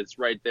go out, it's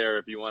right there.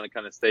 If you want to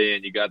kind of stay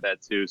in, you got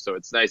that too. So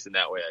it's nice in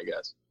that way, I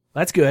guess.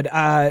 That's good.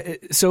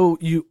 So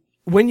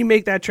when you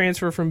make that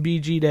transfer from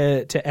BG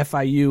to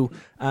FIU,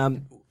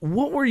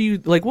 what were you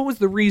like? What was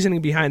the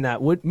reasoning behind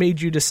that? What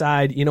made you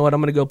decide, you know what,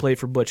 I'm going to go play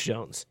for Butch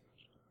Jones?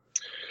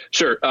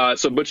 Sure.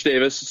 So Butch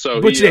Davis.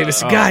 So Butch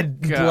Davis. God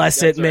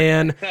bless it,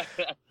 man.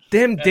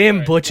 Damn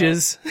right.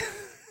 Butches.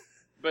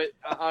 But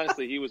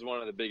honestly, he was one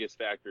of the biggest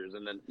factors.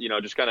 And then,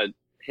 just kind of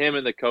him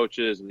and the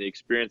coaches and the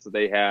experience that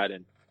they had,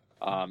 and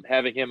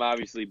having him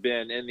obviously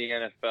been in the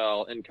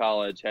NFL, in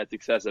college, had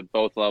success at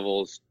both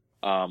levels.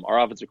 Our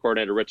offensive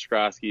coordinator, Rich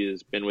Skrosky,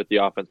 has been with the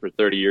offense for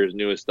 30 years,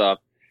 knew his stuff.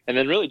 And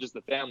then really just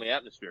the family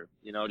atmosphere,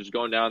 just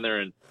going down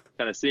there and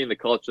kind of seeing the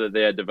culture that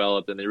they had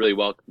developed, and they really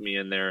welcomed me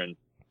in there, and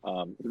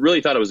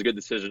really thought it was a good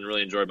decision,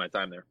 really enjoyed my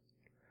time there.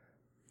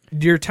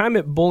 Your time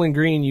at Bowling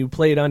Green, you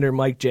played under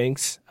Mike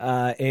Jenks,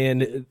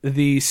 and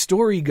the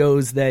story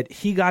goes that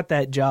he got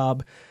that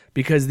job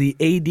because the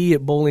AD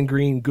at Bowling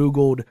Green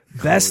Googled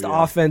best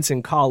offense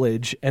in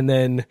college, and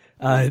then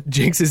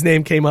Jenks'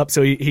 name came up,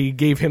 so he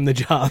gave him the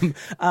job.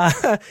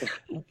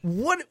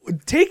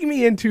 Take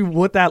me into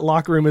what that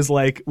locker room is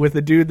like with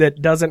a dude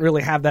that doesn't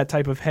really have that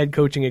type of head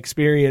coaching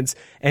experience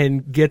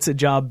and gets a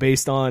job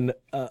based on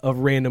a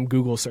random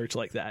Google search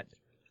like that.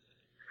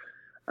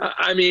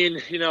 I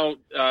mean,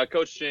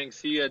 Coach Jenks,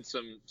 he had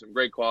some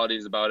great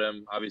qualities about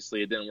him.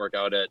 Obviously, it didn't work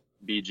out at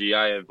BG.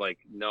 I have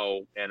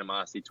no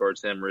animosity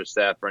towards him or his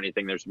staff or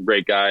anything. There's some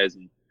great guys,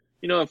 and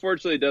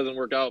unfortunately, it doesn't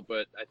work out.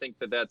 But I think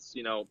that's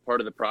part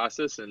of the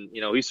process. And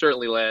he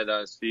certainly landed on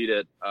his feet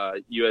at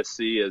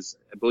USC as,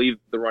 I believe,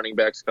 the running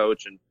backs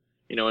coach, and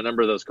a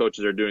number of those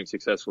coaches are doing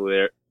successful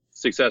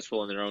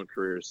in their own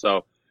careers.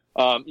 So.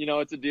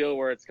 It's a deal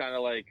where it's kind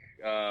of like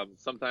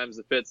sometimes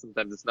it fits,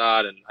 sometimes it's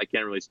not, and I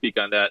can't really speak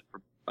on that.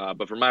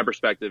 But from my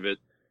perspective, it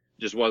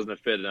just wasn't a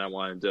fit, and I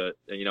wanted to,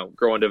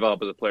 grow and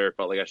develop as a player.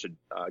 Felt like I should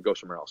go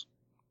somewhere else.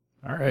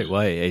 All right.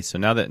 Well, hey, so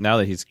now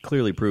that he's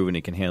clearly proven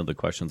he can handle the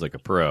questions like a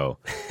pro,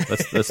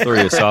 let's throw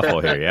you a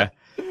softball here, yeah?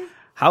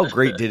 How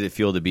great did it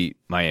feel to beat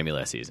Miami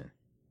last season?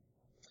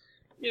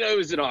 It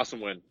was an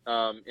awesome win.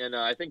 And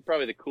I think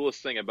probably the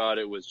coolest thing about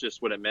it was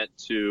just what it meant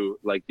to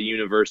the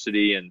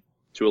university and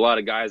to a lot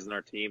of guys in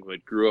our team who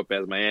had grew up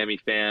as Miami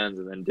fans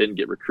and then didn't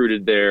get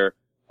recruited there.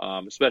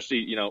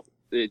 Especially,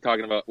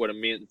 talking about what it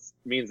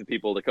means to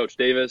people to Coach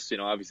Davis,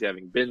 obviously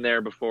having been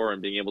there before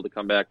and being able to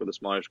come back with a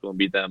smaller school and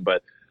beat them.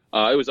 But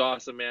it was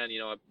awesome, man.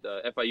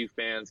 The FIU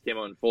fans came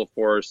out in full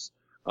force,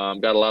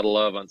 got a lot of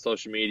love on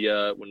social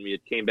media. When we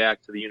came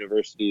back to the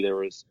university, there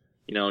was,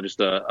 just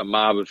a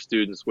mob of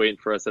students waiting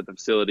for us at the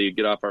facility to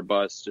get off our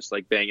bus, just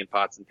banging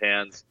pots and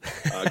pans.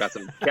 Got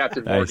some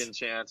Captain Morgan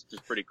chants, which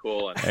is pretty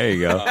cool. And, there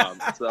you go.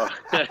 So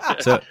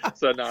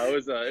no, it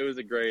was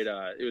a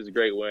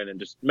great win, and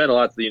just meant a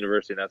lot to the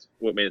university, and that's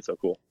what made it so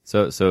cool.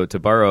 So to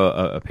borrow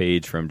a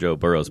page from Joe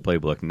Burrow's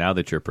playbook, now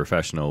that you're a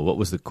professional, what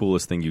was the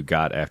coolest thing you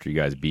got after you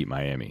guys beat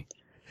Miami?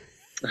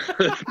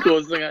 The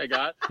coolest thing I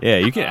got? Yeah,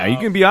 you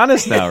can be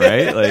honest now,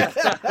 right?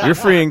 You're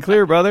free and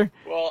clear, brother.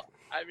 Well,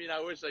 I mean,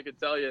 I wish I could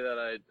tell you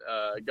that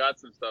I got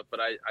some stuff, but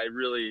I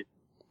really,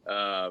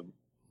 I'm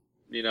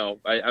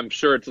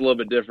sure it's a little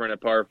bit different at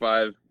Power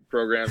 5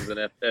 programs than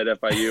at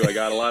FIU. I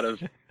got a lot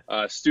of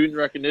student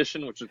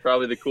recognition, which is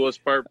probably the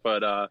coolest part,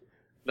 but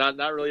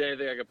not really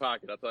anything I could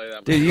pocket. I'll tell you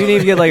that. Dude, you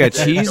didn't even get a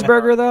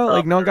cheeseburger though?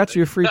 No one got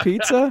you a free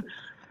pizza?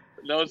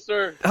 No,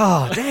 sir.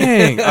 Oh,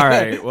 dang. All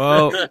right.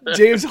 Well,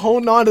 James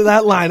holding on to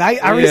that line.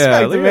 I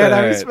respect it, man.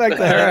 I respect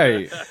that. All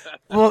right.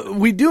 Well,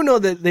 we do know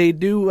that they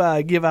do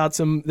give out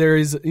there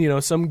is,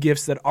 some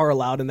gifts that are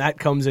allowed, and that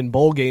comes in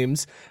bowl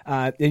games.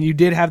 And you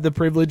did have the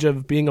privilege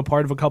of being a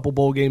part of a couple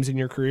bowl games in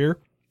your career.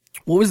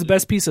 What was the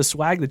best piece of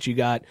swag that you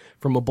got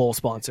from a bowl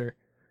sponsor?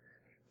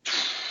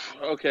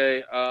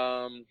 Okay.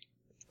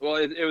 Well,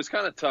 it was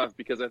kind of tough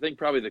because I think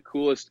probably the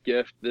coolest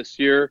gift this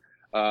year,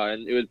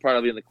 and it would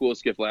probably been the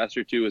coolest gift last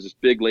year too, was this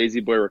big Lazy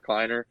Boy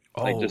recliner.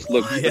 Just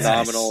looked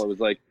phenomenal. It was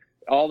like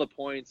all the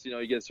points,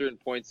 you get a certain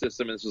point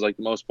system, and this was like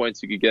the most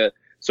points you could get.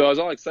 So I was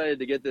all excited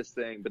to get this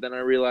thing, but then I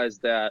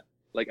realized that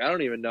I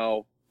don't even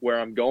know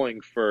where I'm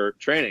going for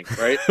training,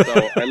 right?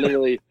 So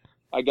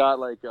I got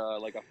like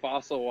a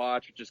Fossil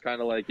watch, which is kind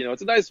of like,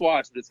 it's a nice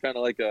watch, but it's kind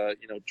of like a,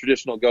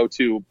 traditional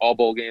go-to all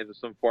bowl games with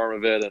some form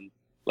of it, and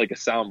like a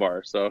sound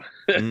bar. So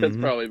that's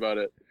probably about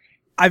it.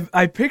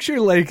 I picture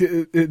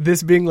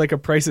this being like a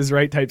Price is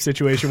Right type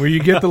situation where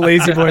you get the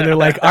Lazy Boy and they're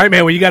like, all right,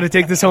 man, well, you got to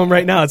take this home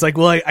right now. It's like,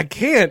 well, I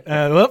can't.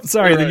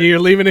 Sorry, then you're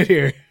leaving it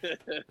here.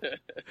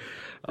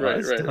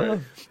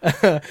 Right.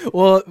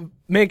 Well,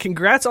 man,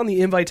 congrats on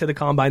the invite to the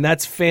Combine.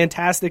 That's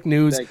fantastic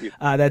news. Thank you.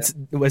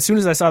 As soon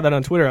as I saw that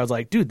on Twitter, I was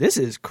like, dude, this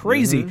is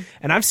crazy.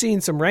 And I've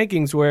seen some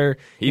rankings where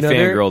he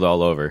fangirled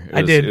all over.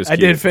 I did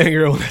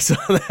fangirl when I saw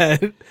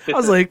that. I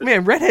was like,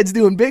 man, Redhead's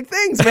doing big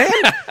things, man.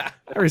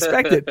 I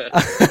respect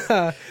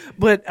it.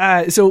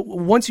 But so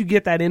once you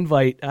get that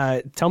invite,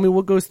 tell me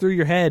what goes through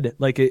your head.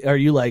 Like, are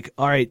you like,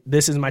 all right,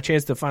 this is my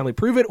chance to finally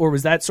prove it? Or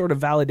was that sort of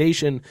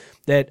validation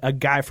that a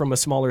guy from a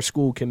smaller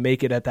school can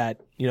make it at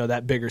that,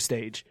 that bigger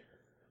stage?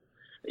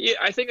 Yeah,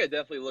 I think I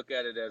definitely look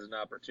at it as an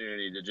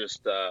opportunity to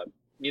just,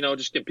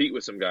 just compete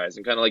with some guys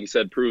and kind of, like you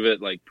said, prove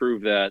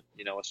that,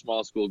 a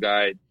small school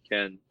guy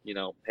can,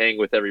 hang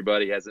with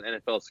everybody, has an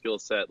NFL skill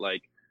set.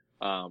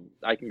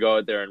 I can go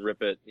out there and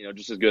rip it,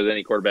 just as good as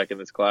any quarterback in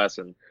this class.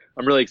 And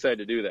I'm really excited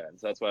to do that. And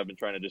so that's why I've been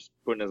trying to just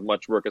put in as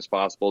much work as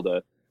possible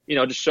to,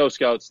 just show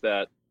scouts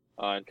that,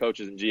 and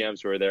coaches and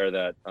GMs who are there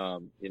that,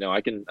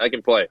 I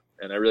can play.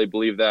 And I really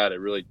believe that. I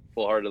really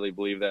full-heartedly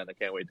believe that. And I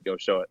can't wait to go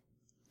show it.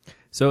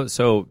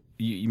 So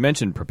you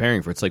mentioned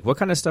preparing for it. It's like, what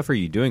kind of stuff are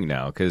you doing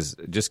now? Because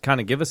just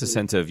kind of give us a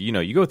sense of,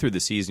 you go through the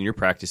season, you're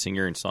practicing,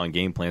 you're installing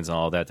game plans and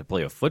all that to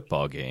play a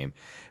football game.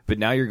 But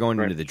now you're going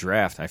into the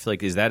draft. I feel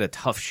like, is that a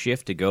tough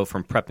shift to go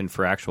from prepping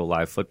for actual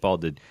live football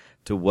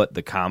to what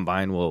the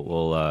Combine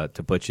will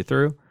to put you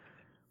through?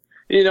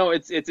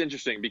 It's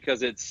interesting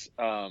because it's,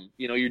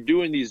 you're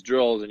doing these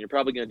drills and you're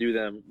probably going to do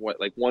them,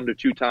 1 to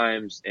 2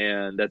 times,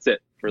 and that's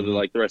it for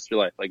the rest of your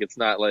life. Like, it's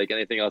not like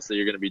anything else that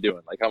you're going to be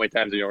doing. Like, how many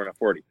times are you going to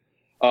 40?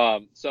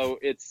 So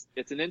it's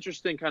an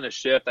interesting kind of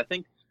shift. I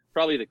think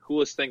probably the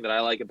coolest thing that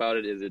I like about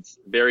it is it's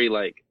very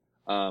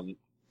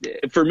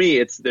for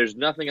me, there's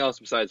nothing else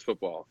besides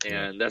football,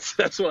 and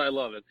that's what I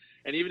love it.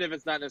 And even if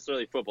it's not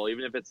necessarily football,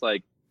 even if it's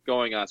like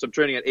going on, so I'm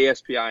training at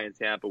ASPI in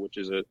Tampa, which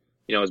is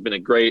has been a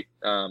great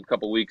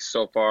couple weeks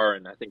so far,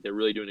 and I think they're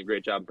really doing a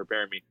great job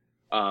preparing me.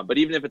 But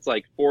even if it's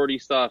like 40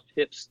 stuff,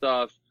 hip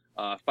stuff,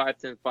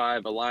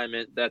 5-10-5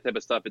 alignment, that type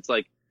of stuff, it's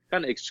like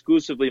kind of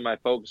exclusively my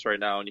focus right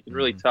now, and you can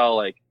really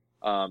tell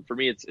for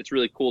me, it's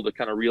really cool to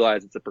kind of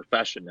realize it's a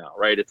profession now,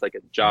 right? It's like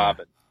a job,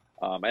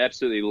 and I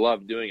absolutely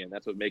love doing it. And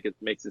that's what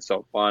makes it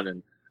so fun,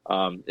 and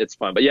it's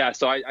fun. But yeah,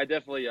 so I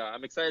definitely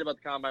I'm excited about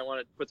the Combine. I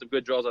want to put some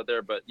good drills out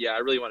there, but yeah, I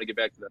really want to get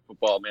back to that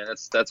football, man.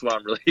 That's what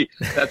I'm really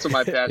that's what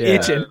my passion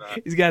is. Itching.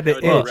 He's got the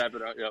itch. Wrap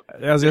it up.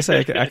 Yep. I was gonna say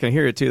I can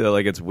hear it too though.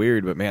 Like, it's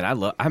weird, but man,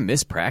 I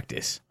miss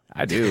practice.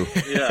 I do.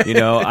 Yeah.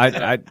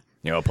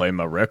 I playing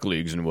my rec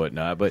leagues and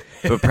whatnot, but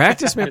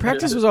practice, man,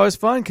 practice was always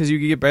fun because you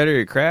could get better at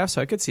your craft.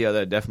 So I could see how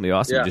that definitely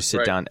awesome. Yeah, just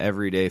sit down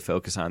every day,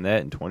 focus on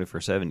that, and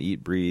 24/7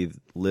 eat, breathe,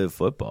 live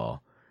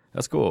football.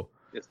 That's cool.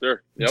 Yes,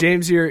 sir. Yep.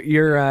 James,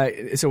 you're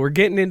so we're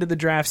getting into the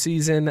draft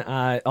season.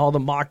 All the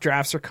mock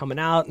drafts are coming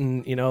out,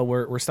 and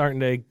we're starting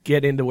to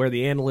get into where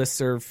the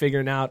analysts are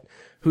figuring out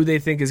who they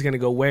think is going to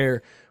go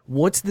where.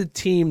 What's the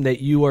team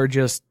that you are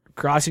just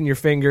crossing your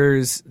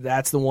fingers?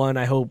 That's the one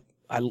I hope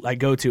I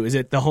go to. Is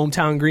it the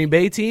hometown Green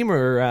Bay team,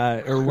 or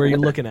where are you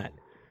looking at?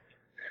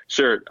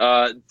 Sure.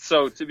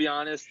 So to be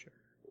honest,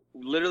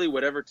 literally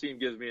whatever team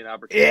gives me an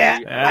opportunity.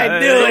 Yeah, I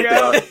knew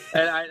it.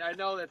 And I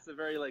know that's a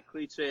very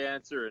cliche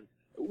answer. And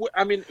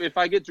I mean, if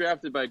I get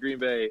drafted by Green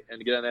Bay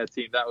and get on that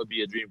team, that would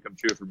be a dream come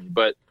true for me.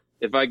 But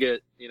if I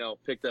get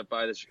picked up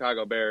by the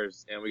Chicago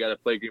Bears and we got to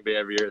play Green Bay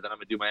every year, then I'm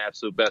gonna do my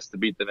absolute best to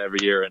beat them every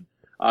year. And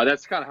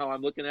that's kind of how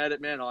I'm looking at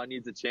it, man. All I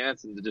need is a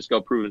chance and to just go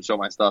prove and show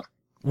my stuff.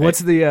 What's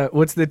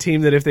the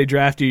team that if they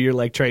draft you, you're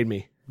like, trade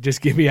me, just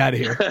get me out of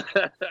here?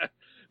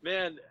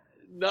 Man,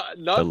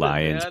 nothing, the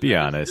Lions. Man. Be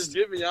honest. Just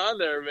get me on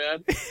there,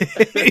 man.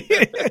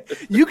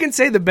 You can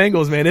say the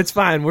Bengals, man. It's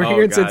fine. We're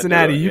here in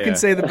Cincinnati. You can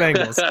say the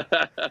Bengals.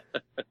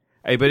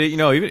 Hey, but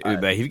even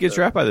if he gets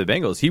drafted by the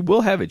Bengals, he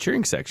will have a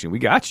cheering section. We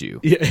got you.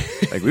 Yeah.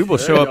 We will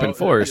show up in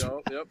force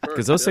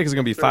because those things are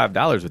going to be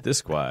 $5 with this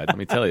squad. Let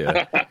me tell you.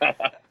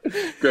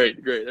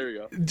 Great. There we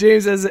go.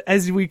 James,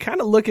 as we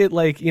kind of look at,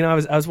 like, you know,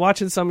 I was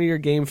watching some of your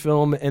game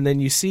film, and then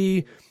you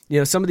see, you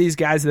know, some of these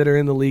guys that are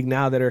in the league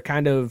now that are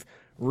kind of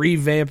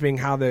revamping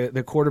how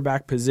the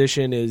quarterback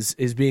position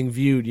is being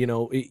viewed. You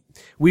know,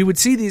 we would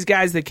see these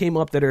guys that came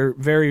up that are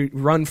very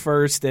run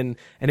first, and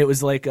it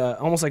was like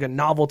almost like a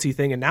novelty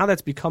thing, and now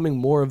that's becoming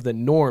more of the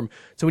norm.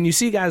 So when you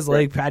see guys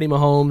like Patty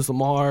Mahomes,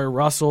 Lamar,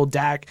 Russell,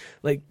 Dak,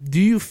 like, do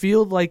you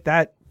feel like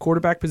that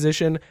quarterback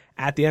position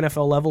at the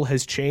NFL level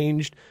has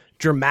changed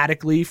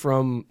dramatically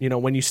from, you know,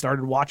 when you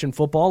started watching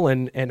football,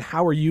 and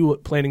how are you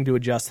planning to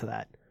adjust to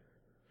that?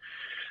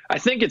 I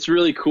think it's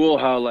really cool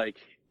how, like,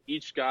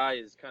 each guy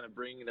is kind of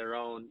bringing their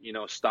own, you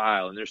know,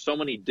 style, and there's so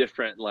many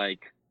different,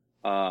 like,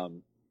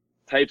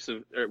 types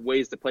of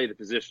ways to play the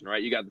position,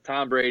 right? You got the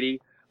Tom Brady,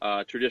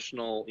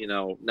 traditional, you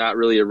know, not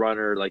really a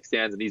runner, like,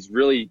 stands, and he's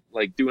really,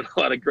 like, doing a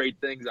lot of great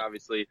things,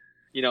 obviously.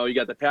 You know, you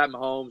got the Pat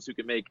Mahomes, who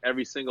can make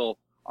every single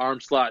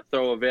arm slot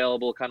throw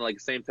available, kind of like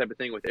the same type of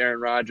thing with Aaron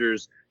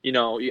Rodgers. You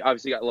know, you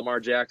obviously got Lamar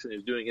Jackson,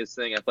 who's doing his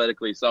thing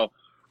athletically. So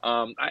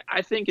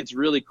I think it's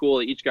really cool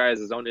that each guy has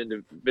his own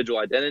individual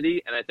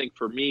identity. And I think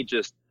for me,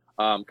 just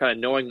kind of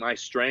knowing my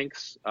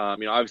strengths,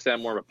 you know, obviously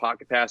I'm more of a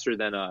pocket passer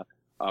than a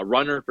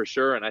runner for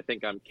sure. And I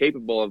think I'm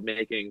capable of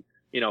making,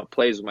 you know,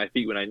 plays with my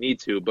feet when I need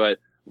to. But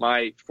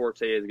my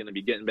forte is going to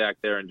be getting back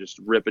there and just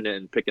ripping it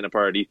and picking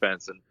apart a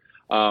defense.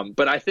 And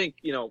but I think,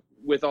 you know,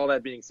 with all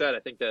that being said, I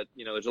think that,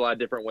 you know, there's a lot of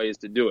different ways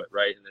to do it,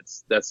 right? And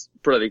that's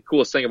probably the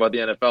coolest thing about the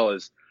NFL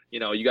is, you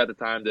know, you got the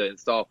time to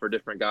install for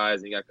different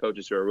guys, and you got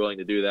coaches who are willing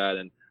to do that.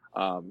 And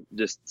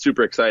just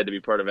super excited to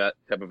be part of that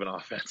type of an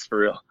offense, for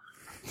real.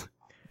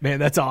 Man,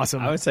 that's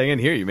awesome. I was saying,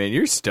 hear you, man.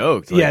 You're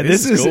stoked. Like, yeah,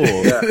 this is cool.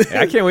 Yeah.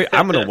 I can't wait.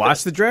 I'm going to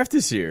watch the draft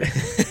this year.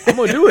 I'm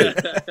going to do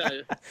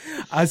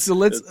it. So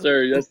let's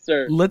Yes,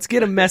 sir. let's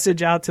get a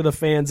message out to the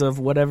fans of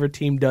whatever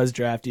team does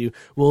draft you.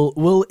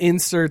 We'll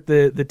insert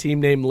the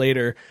team name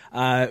later,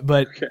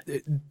 but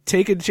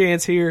take a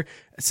chance here.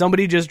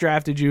 Somebody just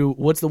drafted you.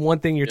 What's the one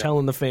thing you're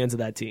telling the fans of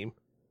that team?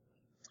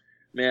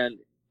 Man,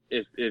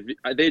 if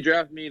they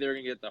draft me, they're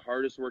going to get the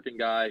hardest working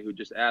guy who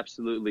just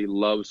absolutely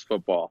loves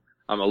football.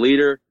 I'm a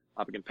leader,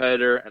 I'm a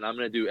competitor, and I'm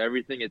going to do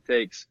everything it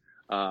takes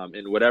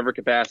in whatever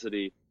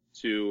capacity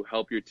to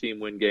help your team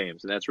win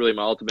games. And that's really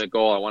my ultimate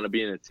goal. I want to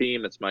be in a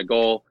team. That's my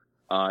goal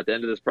at the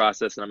end of this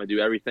process, and I'm going to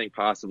do everything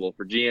possible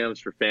for GMs,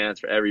 for fans,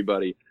 for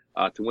everybody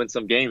to win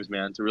some games,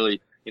 man, to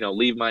really, you know,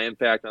 leave my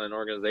impact on an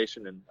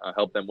organization and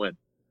help them win.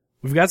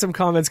 We've got some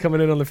comments coming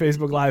in on the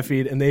Facebook Live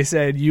feed, and they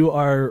said you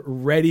are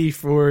ready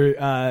for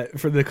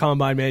the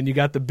combine, man. You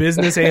got the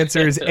business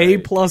answers, A++,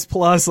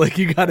 like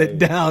you got it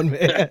down,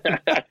 man.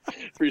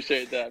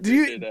 Appreciate that.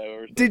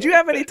 Did you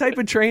have any type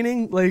of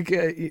training? Like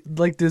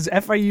does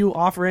FIU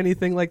offer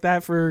anything like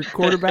that for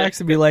quarterbacks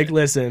to be like,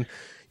 listen,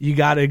 you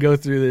got to go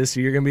through this.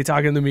 You're going to be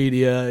talking to the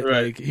media.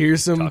 Right. Like,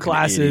 here's some Talking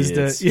classes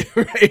to yeah,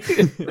 right.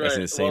 Asking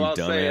the same I'll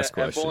dumbass say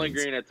questions. At Bowling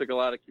Green, I took a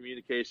lot of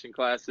communication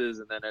classes,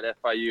 and then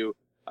at FIU,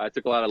 I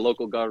took a lot of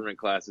local government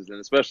classes. And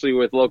especially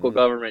with local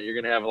government, you're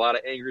going to have a lot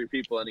of angry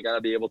people, and you got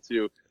to be able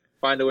to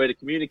find a way to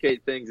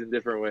communicate things in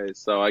different ways.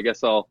 So I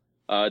guess I'll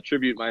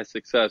attribute my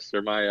success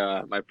or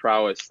my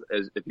prowess,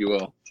 if you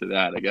will, to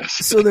that, I guess.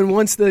 So then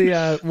once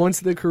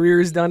the career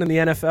is done in the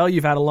NFL,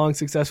 you've had a long,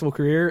 successful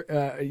career,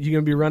 you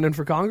going to be running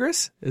for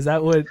Congress? Is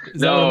that what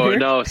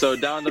No. So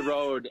down the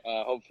road,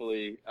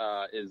 hopefully,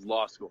 is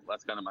law school.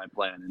 That's kind of my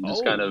plan. And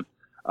just kind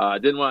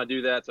of didn't want to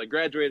do that. So I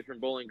graduated from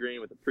Bowling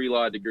Green with a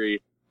pre-law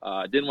degree.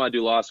 Didn't want to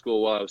do law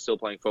school while I was still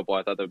playing football.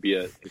 I thought that would be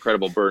an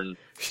incredible burden.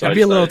 So That'd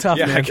be a little tough,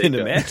 Yeah, man. I can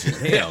imagine.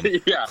 Damn.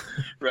 Yeah,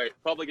 right.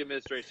 Public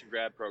administration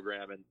grad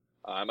program, and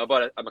I'm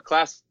a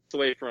class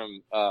away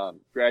from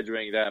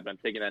graduating that, but I'm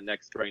taking that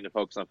next spring to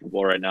focus on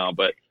football right now.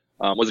 But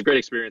was a great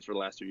experience for the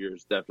last 2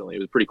 years. Definitely, it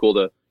was pretty cool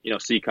to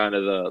see kind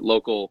of the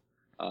local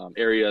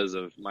areas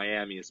of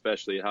Miami,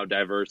 especially, and how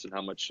diverse and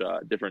how much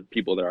different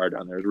people there are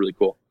down there. It was really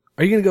cool.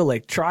 Are you going to go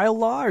like trial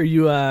law? Are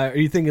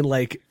you thinking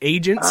like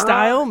agent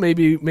style?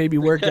 Maybe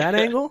work that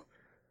angle?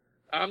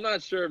 I'm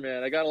not sure,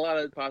 man. I got a lot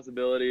of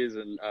possibilities,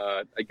 and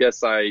I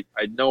guess I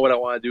know what I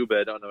want to do, but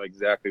I don't know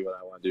exactly what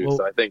I want to do. Well,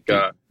 so I think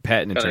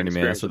Patent attorney,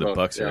 man. That's where the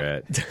Bucks are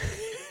at.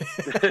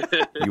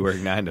 You work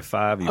 9 to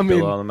 5. You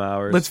bill all them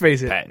hours. Let's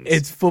face it, Patents.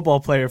 it's football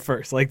player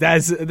first. Like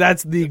that's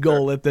the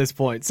goal at this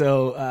point.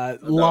 So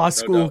law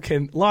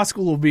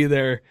school will be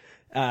there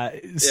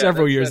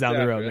several years down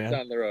the road, man.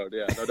 Down the road,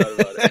 yeah, no doubt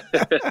about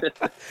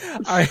it.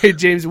 All right,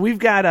 James, we've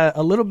got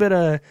a little bit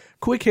of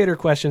quick hitter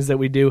questions that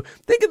we do.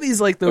 Think of these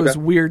like those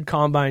weird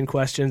combine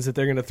questions that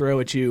they're going to throw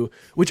at you.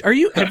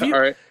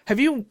 Have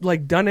you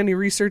like done any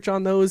research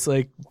on those?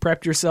 Like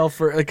prepped yourself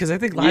for? Because I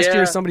think last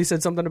year somebody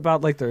said something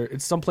about like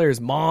it's some player's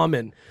mom,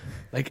 and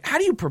like how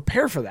do you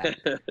prepare for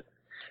that?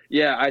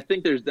 Yeah, I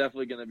think there's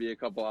definitely going to be a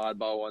couple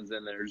oddball ones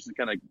in there just to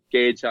kind of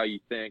gauge how you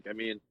think. I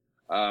mean,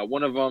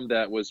 one of them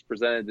that was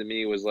presented to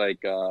me was like,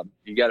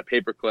 you got a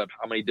paperclip.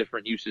 How many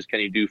different uses can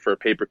you do for a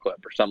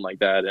paperclip or something like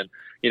that? And,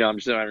 I'm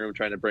just in my room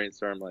trying to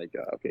brainstorm like,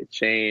 okay,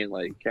 chain,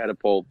 like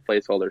catapult,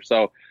 placeholder.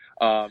 So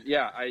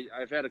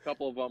I've had a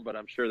couple of them, but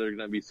I'm sure there are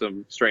going to be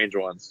some strange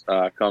ones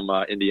come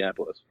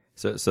Indianapolis.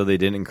 So they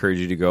didn't encourage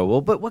you to go,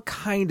 well, but what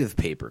kind of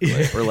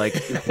paperclip? Or like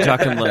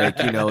talking like,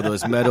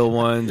 those metal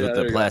ones with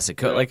the plastic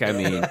coat. Like, I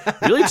mean,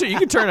 really, you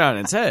can turn it on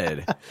its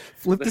head.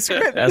 Flip the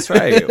script. That's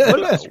right.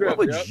 What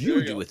would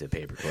you do with a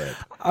paperclip?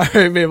 All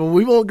right, man. Well,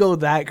 we won't go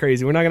that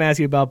crazy. We're not going to ask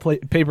you about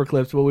paper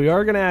clips, but we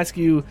are going to ask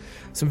you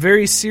some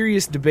very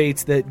serious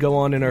debates that go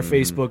on in our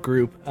Facebook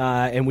group,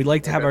 and we'd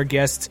like to have our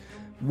guests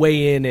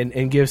weigh in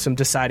and give some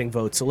deciding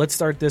votes. So let's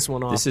start this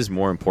one off. This is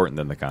more important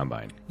than the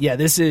combine. Yeah,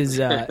 this is,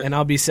 and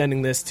I'll be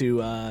sending this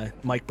to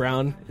Mike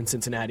Brown in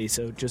Cincinnati,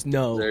 so just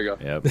know. There you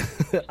go.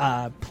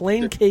 Yep.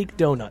 Plain cake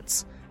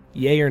donuts,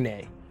 yay or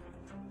nay?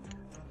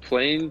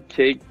 Plain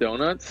cake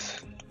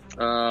donuts?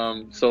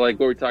 So like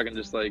what we're talking,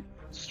 just like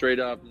straight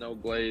up, no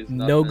glaze,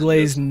 nothing, No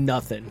glaze, just,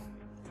 nothing.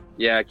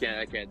 Yeah, I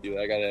can't do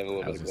that. I gotta have a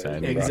little bit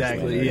of glaze.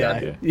 Exactly,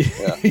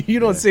 Yeah. You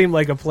don't seem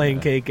like a plain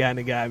cake kind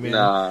of guy, man.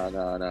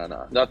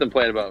 No. Nothing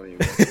plain about me.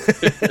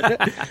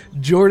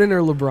 Jordan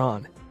or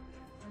LeBron?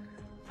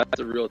 That's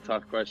a real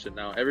tough question.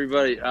 Now,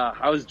 everybody,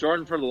 I was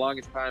Jordan for the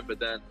longest time, but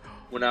then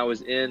when I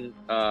was in,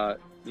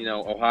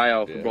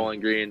 Ohio for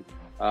Bowling Green,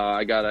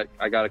 I gotta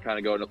kind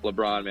of go to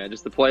LeBron, man.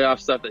 Just the playoff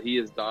stuff that he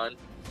has done,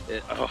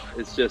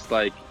 it's just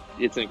like,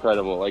 it's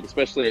incredible. Like,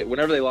 especially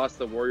whenever they lost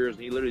the Warriors,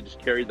 and he literally just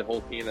carried the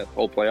whole team, that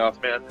whole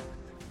playoffs, man.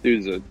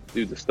 Dude's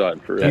a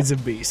stud for real. He's a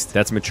beast.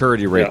 That's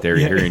maturity there.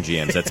 You're hearing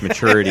GMs. That's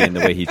maturity in the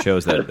way he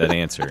chose that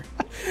answer.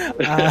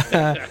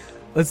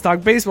 Let's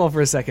talk baseball for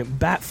a second.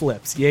 Bat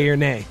flips, yay or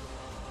nay?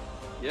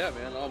 Yeah,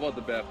 man, all about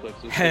the bat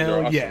flips. Those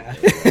Hell awesome. Yeah.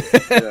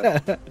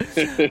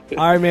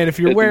 All right, man, if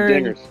you're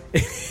wearing...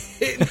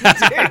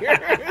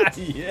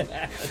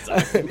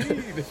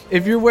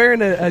 If you're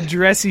wearing a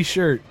dressy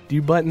shirt, do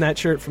you button that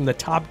shirt from the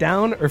top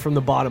down or from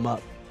the bottom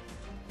up?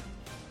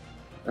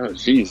 Oh,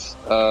 jeez.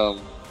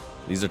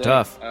 These are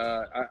tough.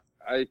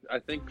 I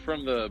think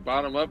from the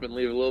bottom up and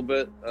leave a little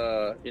bit,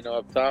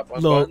 up top.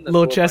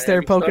 Little chest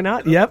hair poking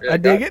out. Yep, I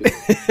dig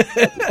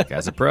it.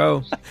 Guy's a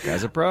pro.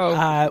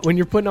 When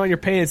you're putting on your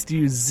pants, do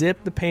you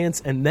zip the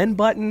pants and then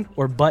button,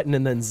 or button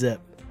and then zip?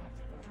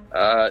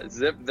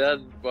 Zip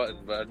then button,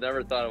 but I've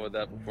never thought about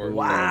that before.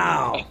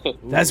 Wow.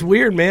 That's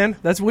weird, man.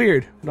 That's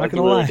weird. I'm not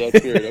going to lie.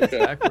 That's weird. Okay.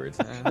 Backwards.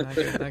 Not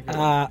good.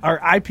 Are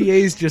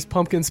IPAs just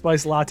pumpkin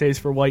spice lattes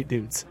for white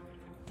dudes?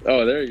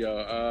 Oh, there you go.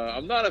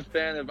 I'm not a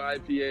fan of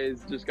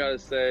IPAs. Just gotta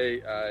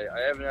say,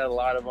 I haven't had a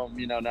lot of them.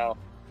 Now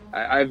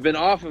I've been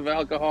off of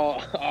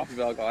alcohol. I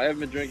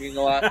haven't been drinking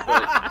a lot, but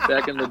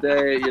back in the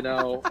day, I'm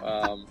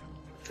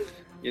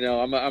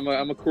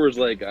a Coors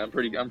Light guy. I'm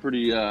pretty.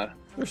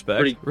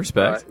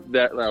 Respect.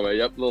 That way.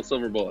 Yep. Little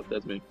silver bullet.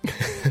 That's me.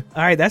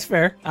 All right, that's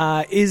fair.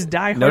 Is Die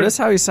Hard? Notice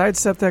how he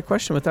sidestepped that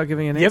question without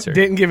giving an answer. Yep,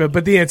 didn't give it,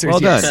 but the answer is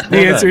well yes. Done.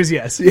 The answer is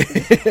yes.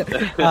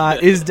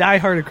 Is Die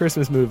Hard a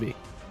Christmas movie?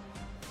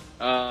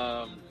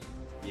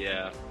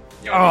 Yeah.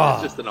 Oh.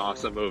 It's just an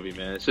awesome movie,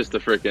 man. It's just you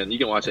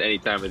can watch it any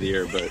time of the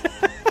year, but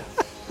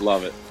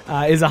love it.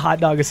 Is a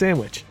hot dog a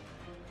sandwich?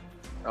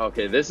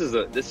 Okay, this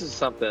is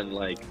something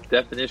like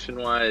definition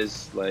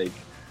wise, like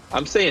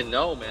I'm saying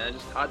no, man.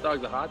 Just hot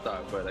dog's a hot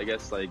dog, but I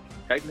guess like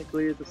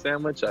technically it's a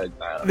sandwich. I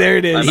don't there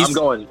know. it is.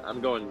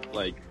 I'm going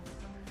like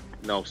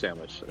no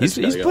sandwich. He's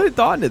put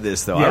thought into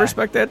this though. Yeah. I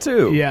respect that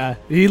too. Yeah,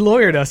 he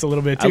lawyered us a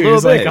little bit too. A little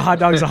He's bit. like a hot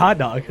dog's a hot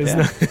dog. It's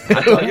not-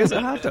 Hot dog is a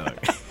hot dog.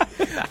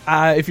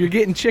 If you're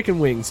getting chicken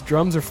wings,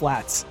 drums or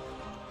flats?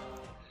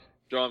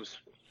 Drums.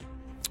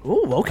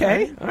 Ooh,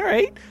 okay, all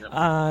right.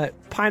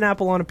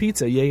 Pineapple on a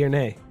pizza, yay or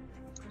nay?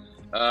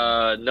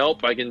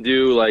 Nope. I can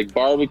do like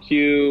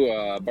barbecue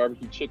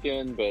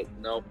chicken, but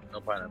nope,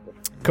 no pineapple.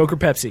 Coke or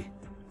Pepsi?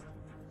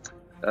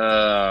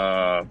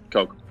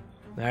 Coke.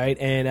 All right,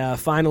 and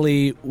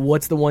finally,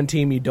 what's the one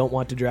team you don't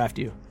want to draft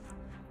you?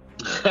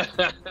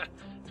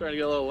 Trying to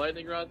get a little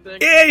lightning rod thing?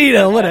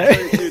 Yeah, All whatever.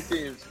 32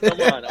 teams.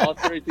 Come on, all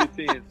 32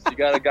 teams. You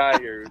got a guy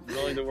here who's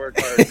willing to work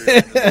hard.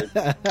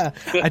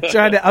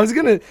 I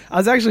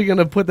was actually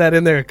gonna put that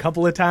in there a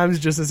couple of times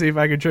just to see if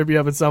I could trip you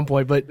up at some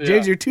point. But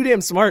James, you're too damn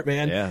smart,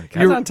 man. Yeah,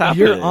 you're on top.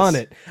 You're of this. on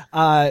it.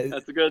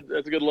 That's a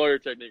good lawyer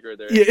technique right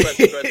there. Yeah.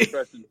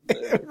 Question.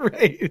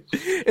 Right.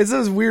 It's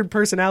those weird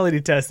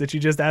personality tests that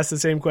you just ask the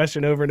same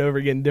question over and over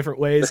again in different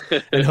ways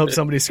and hope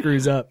somebody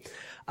screws up.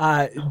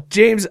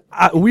 James,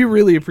 we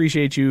really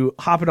appreciate you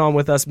hopping on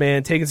with us,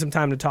 man, taking some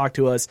time to talk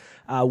to us.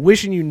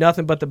 Wishing you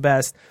nothing but the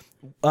best.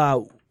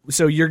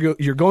 So you're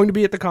going to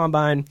be at the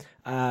Combine.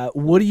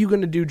 What are you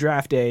going to do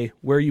draft day?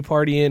 Where are you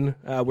partying?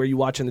 Where are you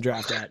watching the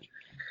draft at?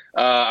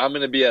 I'm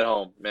going to be at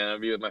home, man. I'll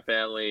be with my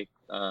family,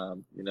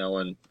 and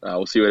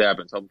we'll see what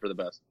happens. Hoping for the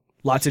best.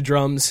 Lots of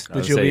drums. I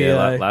would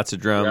say, lots of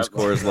drums,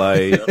 Yep. Coors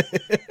Light.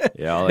 Yep.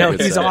 Yeah, all that No, good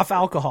he's stuff. off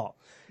alcohol.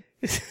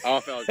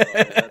 Off alcohol.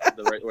 That's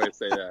the right way to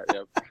say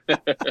that.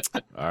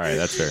 Yep. All right,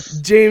 that's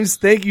fair. James,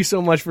 thank you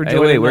so much for Hey,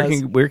 joining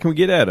wait, us. where can we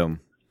get at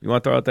him? You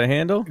want to throw out the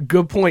handle?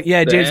 Good point.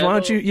 Yeah, The James, why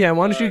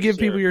handle? don't you give Sure.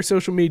 people your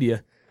social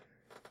media?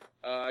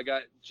 I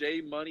got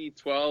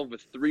JMoney12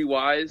 with 3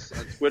 Y's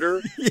on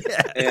Twitter.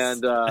 Yes.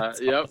 And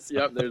yep,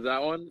 there's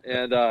that one.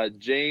 And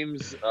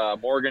James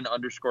Morgan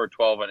 _12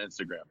 on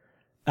Instagram.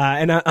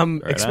 And I'm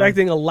Right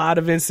expecting a lot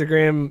of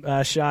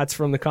Instagram shots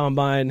from the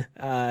combine.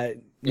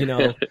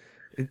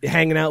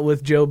 Hanging out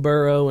with Joe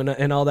Burrow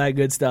and all that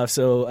good stuff.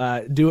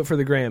 So do it for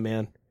the gram,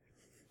 man.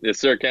 Yes,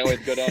 sir. Can't wait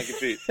to go down and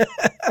compete.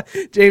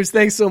 James,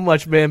 thanks so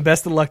much, man.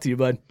 Best of luck to you,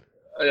 bud.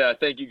 Yeah,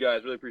 thank you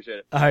guys. Really appreciate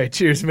it. All right,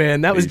 cheers,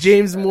 man. That was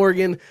James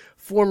Morgan,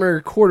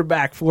 former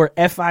quarterback for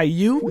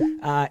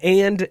FIU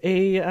and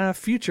a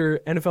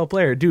future NFL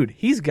player. Dude,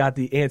 he's got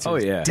the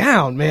answers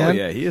down, man. Oh,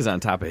 yeah, he is on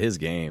top of his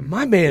game.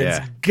 My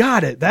man's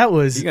got it. That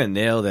was... He's going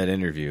to nail that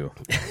interview.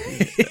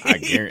 I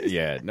guarantee,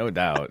 yeah, no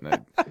doubt.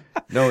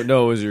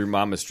 No, was your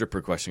mom a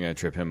stripper question going to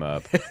trip him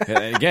up?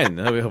 And again,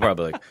 he'll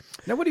probably be like,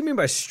 now what do you mean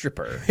by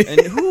stripper?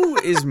 And who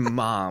is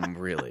mom,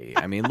 really?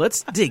 I mean,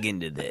 let's dig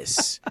into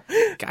this.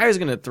 Guys are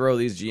going to throw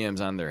these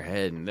GMs on their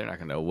head, and they're not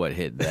going to know what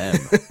hit them.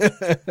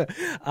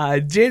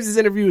 James's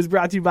interview is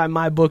brought to you by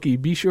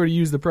MyBookie. Be sure to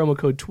use the promo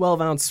code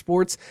 12ounce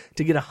sports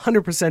to get a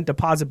 100%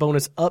 deposit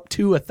bonus up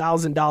to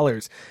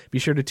 $1,000. Be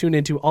sure to tune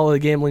into all of the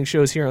gambling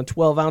shows here on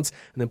 12 ounce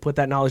and then put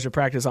that knowledge to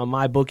practice on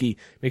MyBookie.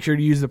 Make sure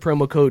to use the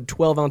promo code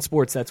 12ounce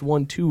sports. That's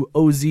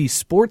 12OZ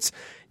sports.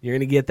 You're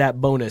going to get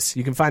that bonus.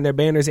 You can find their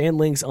banners and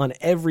links on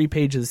every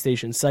page of the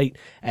station site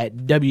at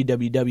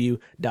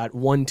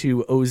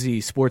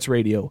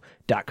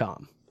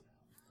www.12ozsportsradio.com.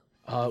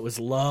 Oh, it was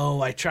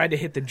low. I tried to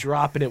hit the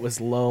drop and it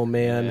was low,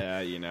 man.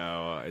 Yeah,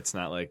 it's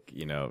not like,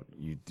 you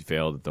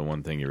failed at the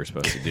one thing you were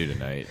supposed to do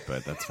tonight,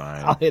 but that's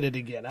fine. I'll hit it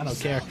again. I don't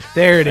care.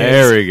 There it is.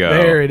 There we go.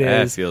 There it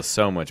That is. feels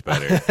so much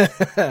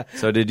better.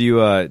 So did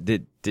you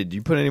did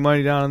you put any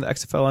money down on the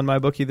XFL on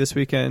MyBookie this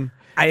weekend?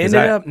 I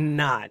ended up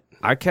not.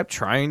 I kept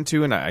trying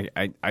to, and I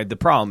the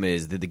problem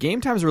is that the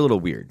game times are a little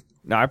weird.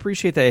 Now, I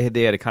appreciate that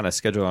they had to kind of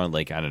schedule on,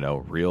 like, I don't know,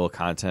 real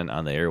content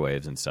on the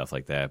airwaves and stuff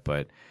like that,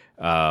 but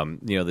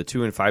the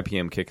 2 and 5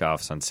 p.m.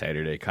 kickoffs on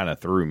Saturday kind of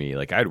threw me.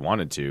 Like, I'd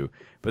wanted to,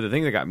 but the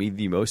thing that got me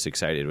the most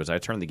excited was I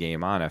turned the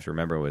game on after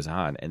Remember It was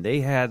on, and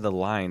they had the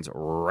lines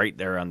right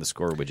there on the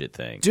score widget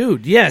thing.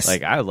 Dude, yes.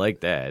 Like, I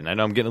like that. And I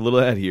know I'm getting a little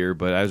ahead here,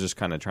 but I was just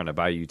kind of trying to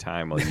buy you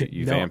time while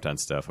you vamped on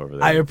stuff over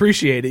there. I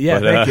appreciate it. Yeah,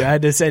 But, thank you. I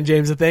had to send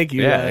James a thank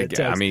you. Yeah, text.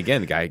 I mean,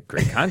 again, the guy,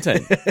 great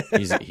content.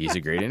 He's a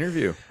great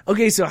interview.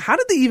 Okay, so how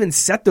did they even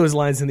set those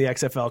lines in the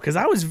XFL? Because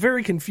I was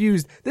very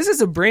confused. This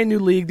is a brand new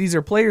league. These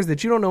are players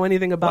that you don't know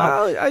anything about.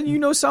 Well, you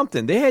know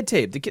something. They had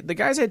tape. The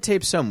guys had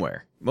tape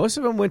somewhere. Most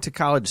of them went to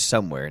college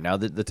somewhere. Now,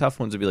 the tough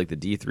ones would be like the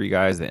D3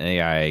 guys, the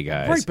NAIA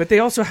guys. Right, but they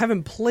also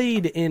haven't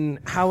played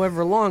in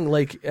however long.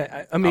 Like,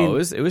 I mean...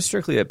 it was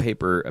strictly a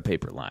paper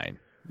line.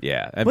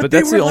 Yeah, but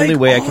that's the only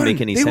way I can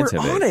make any sense of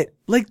it. They were on it.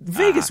 Like,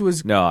 Vegas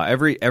was... No,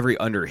 every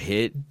under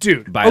hit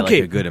Dude, by like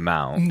a good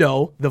amount.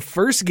 No, the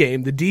first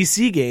game, the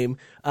DC game,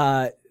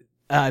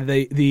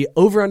 the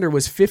over-under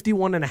was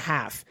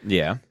 51.5.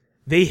 Yeah.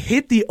 They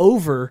hit the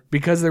over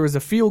because there was a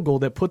field goal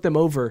that put them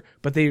over,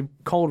 but they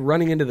called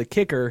running into the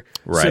kicker.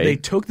 Right. So they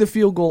took the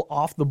field goal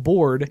off the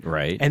board.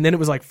 Right. And then it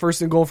was like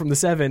 1st and goal from the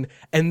 7.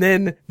 And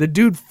then the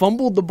dude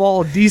fumbled the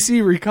ball.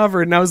 DC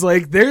recovered. And I was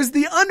like, there's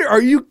the under.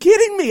 Are you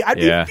kidding me? I'd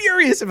be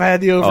furious if I had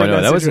the over. Oh, in no,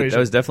 that that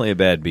was definitely a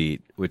bad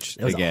beat, which,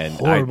 was again, a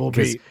horrible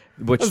beat.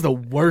 Which that was the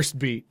worst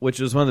beat. Which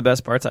was one of the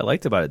best parts I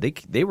liked about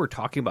it. They were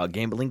talking about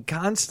gambling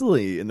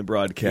constantly in the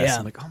broadcast. Yeah.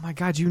 I'm like, oh my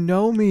God, you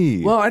know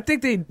me. Well, I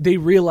think they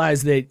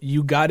realize that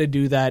you got to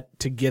do that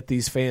to get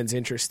these fans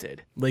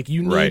interested. Like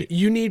you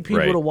need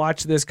people to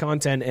watch this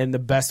content, and the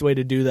best way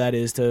to do that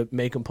is to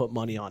make them put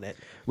money on it.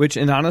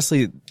 And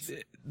honestly,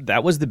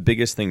 that was the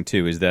biggest thing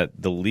too, is that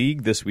the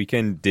league this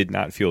weekend did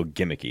not feel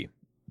gimmicky.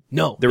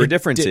 No. There were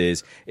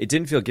differences. It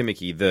didn't feel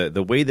gimmicky.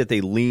 The way that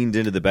they leaned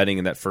into the betting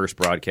in that first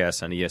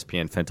broadcast on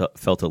ESPN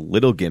felt a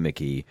little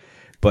gimmicky,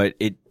 but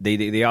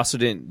they also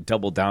didn't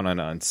double down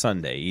on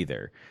Sunday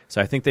either.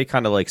 So I think they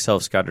kind of like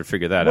self-scouted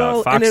figured that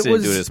out. Fox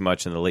didn't do it as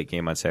much in the late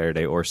game on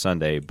Saturday or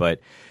Sunday,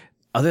 but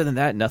other than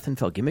that, nothing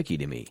felt gimmicky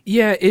to me.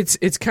 Yeah,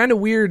 it's kind of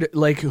weird.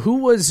 Like, who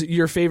was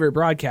your favorite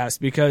broadcast?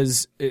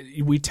 Because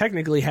we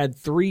technically had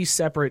 4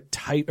 separate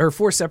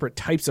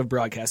types of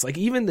broadcasts. Like,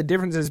 even the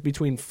differences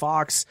between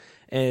Fox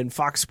and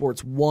Fox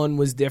Sports 1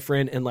 was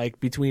different, and like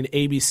between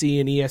ABC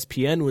and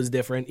ESPN was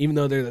different. Even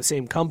though they're the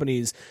same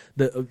companies,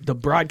 the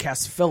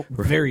broadcasts felt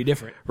very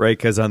different. Right,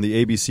 because on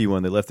the ABC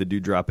one, they left the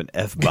dude drop an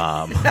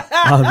F-bomb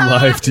on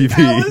live TV.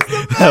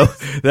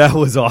 That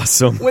was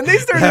awesome. When they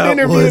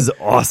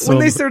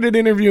started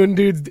interviewing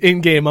dudes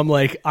in game, I'm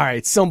like, all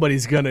right,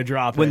 somebody's gonna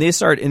drop it. When they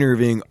start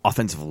interviewing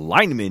offensive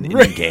linemen in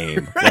the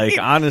game, like,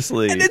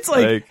 honestly, and it's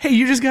like, hey,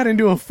 you just got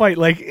into a fight,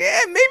 like,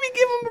 maybe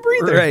give him a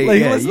breather. Right, like,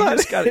 yeah,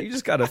 you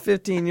just got a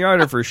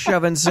 15-yarder for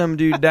shoving some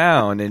dude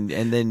down, and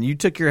then you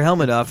took your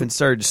helmet off and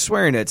started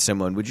swearing at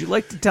someone. Would you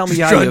like to tell me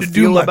how you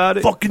feel about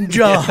it? Fucking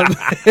job.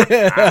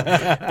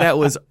 That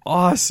was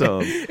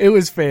awesome. It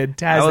was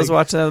fantastic. I was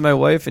watching that with my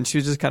wife, and she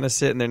was just kind of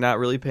sitting there, not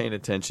really paying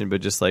attention,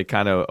 but just like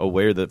kind of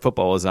aware that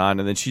football was on,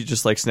 and then she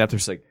just like snapped her,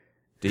 she's like,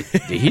 Did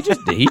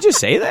he just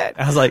say that?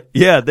 I was like,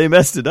 yeah, they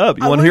messed it up.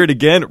 You want to hear it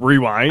again?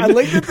 Rewind. I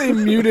like that they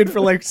muted for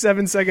like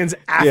 7 seconds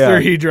after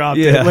he dropped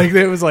it. Like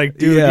it was like,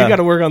 dude, you got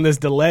to work on this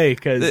delay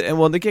And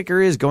well, the kicker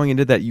is going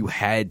into that, you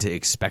had to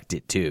expect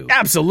it too.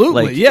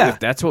 Absolutely, like, yeah. If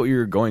that's what you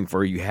were going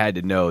for, you had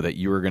to know that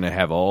you were going to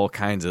have all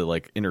kinds of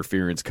like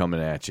interference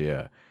coming at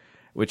you.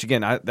 Which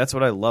again, that's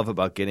what I love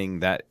about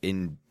getting that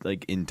in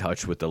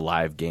touch with the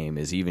live game,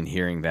 is even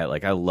hearing that.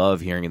 Like I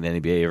love hearing in the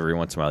NBA every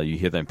once in a while you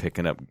hear them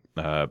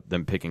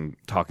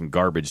talking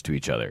garbage to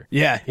each other.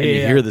 Yeah, and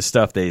you hear the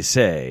stuff they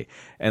say,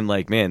 and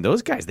like, man,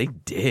 those guys, they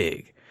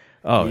dig.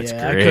 Oh, it's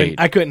great.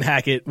 I couldn't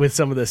hack it with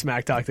some of the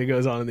smack talk that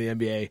goes on in the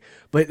NBA.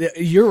 But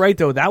you're right,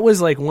 though. That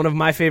was like one of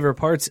my favorite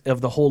parts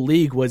of the whole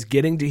league, was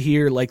getting to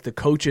hear like the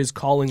coaches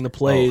calling the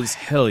plays.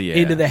 Oh, hell yeah.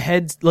 Into the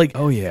heads. Like,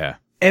 oh yeah.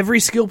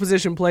 Every skill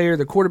position player,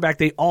 the quarterback,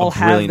 they all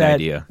have that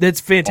idea. That's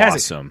fantastic.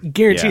 Awesome.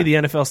 Guarantee the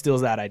NFL steals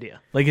that idea.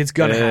 Like it's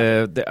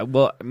gonna happen.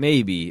 Well,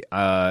 maybe.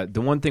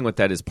 The one thing with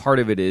that is part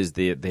of it is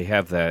they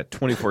have that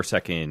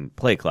 24-second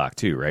play clock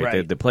too,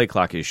 right? The play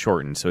clock is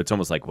shortened, so it's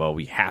almost like, well,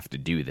 we have to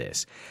do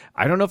this.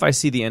 I don't know if I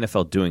see the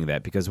NFL doing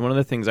that, because one of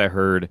the things I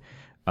heard,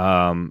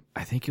 I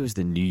think it was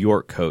the New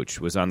York coach,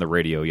 was on the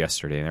radio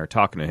yesterday, and they were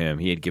talking to him.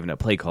 He had given up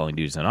play calling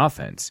duties on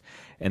offense,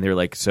 and they're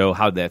like, so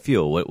how'd that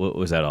feel? What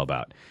was that all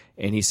about?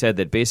 And he said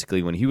that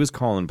basically when he was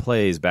calling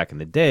plays back in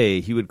the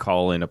day, he would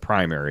call in a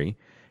primary,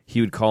 he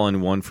would call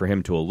in one for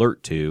him to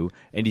alert to,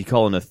 and he'd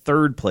call in a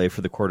third play for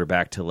the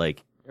quarterback to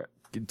like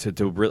so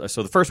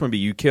the first one would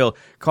be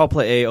call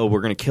play A, oh, we're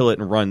going to kill it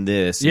and run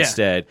this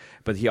instead.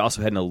 But he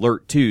also had an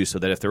alert too, so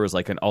that if there was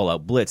like an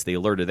all-out blitz, they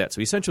alerted that.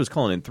 So he essentially was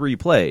calling in 3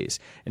 plays.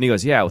 And he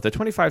goes, yeah, with a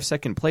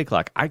 25-second play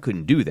clock, I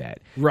couldn't do that.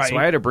 Right. So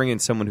I had to bring in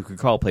someone who could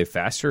call play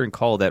faster and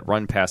call that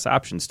run-pass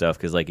option stuff,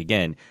 because like,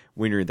 again,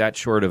 when you're that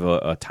short of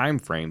a time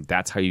frame,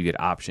 that's how you get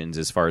options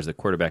as far as the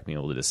quarterback being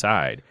able to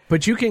decide.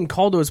 But you can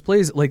call those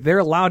plays, like they're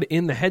allowed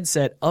in the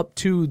headset up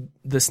to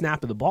the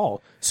snap of the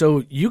ball.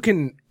 So you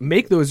can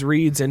make those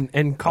reads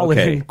and call it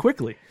in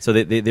quickly. So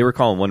they were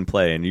calling one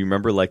play, and you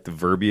remember like the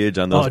verbiage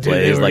on those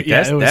plays? Like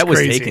that was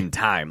taking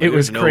time. Like, it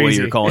was no crazy. way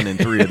you're calling in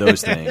 3 of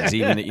those things.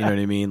 Even, you know what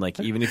I mean? Like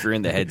even if you're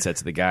in the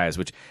headsets of the guys,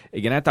 which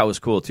again I thought was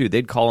cool too.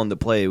 They'd call in the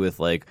play with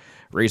like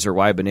razor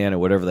Y banana,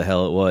 whatever the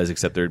hell it was,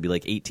 except there'd be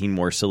like 18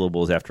 more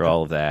syllables after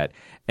all of that.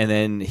 And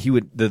then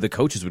the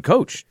coaches would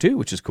coach too,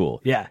 which is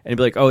cool. Yeah. And he'd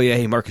be like, oh yeah,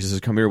 hey Marcus, this is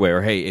come your way,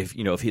 or hey, if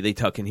they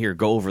tuck in here,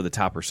 go over the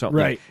top or something.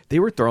 Right. Like, they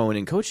were throwing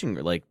in coaching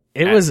like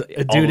it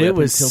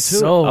was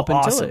so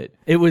awesome.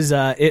 It was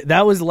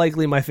that was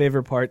likely my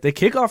favorite part. The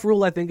kickoff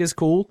rule I think is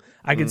cool.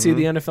 I can see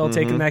the NFL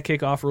taking that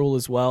kickoff rule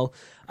as well.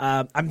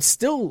 I'm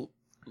still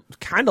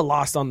kind of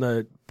lost on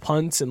the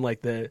punts and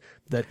like the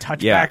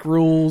touchback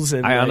rules.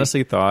 And I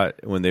honestly thought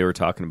when they were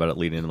talking about it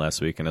leading in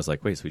last week, and I was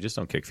like, wait, so we just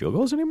don't kick field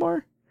goals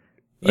anymore?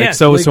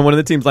 So one of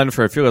the teams lined up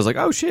for a field goal, I was like,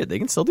 oh shit, they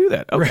can still do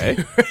that. Okay.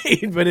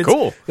 Right. But it's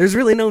cool. There's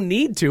really no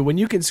need to. When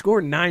you can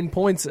score 9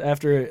 points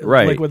after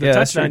like with a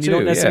touchdown, you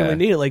don't necessarily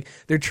need it. Like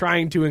they're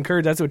trying to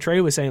encourage, that's what Trey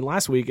was saying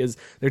last week, is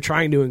they're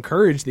trying to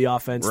encourage the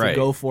offense to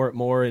go for it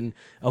more and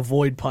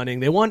avoid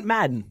punting. They want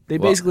Madden. They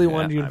basically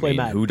wanted you to play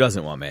Madden. Who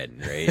doesn't want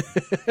Madden, right?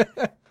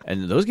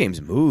 And those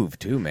games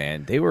moved too,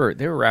 man. They were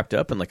wrapped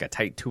up in like a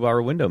tight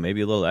 2-hour window,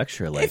 maybe a little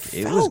extra. Like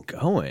it was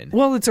going.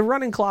 Well, it's a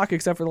running clock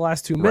except for the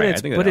last 2 minutes. Right, I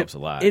think that helps a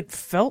lot. It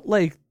felt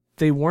like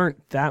they weren't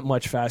that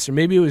much faster.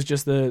 Maybe it was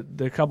just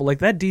the couple. Like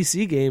that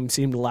DC game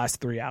seemed to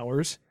last 3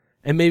 hours,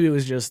 and maybe it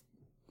was just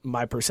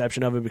my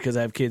perception of it because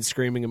I have kids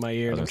screaming in my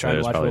ear and I'm trying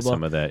to watch football.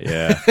 Some of that,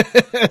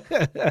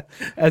 yeah.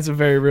 That's a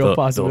very real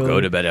possibility. They'll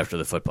go to bed after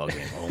the football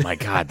game. Oh my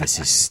God, this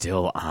is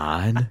still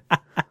on.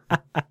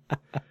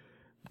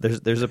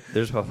 There's a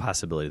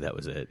possibility that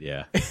was it.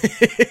 Yeah,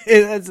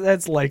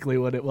 that's likely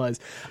what it was.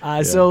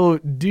 So,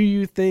 do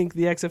you think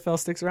the XFL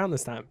sticks around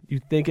this time? You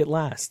think it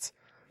lasts?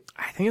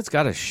 I think it's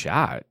got a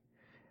shot.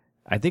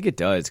 I think it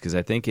does because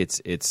I think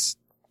it's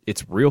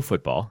real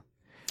football.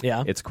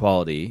 Yeah, it's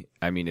quality.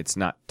 I mean, it's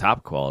not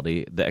top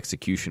quality. The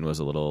execution was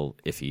a little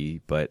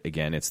iffy, but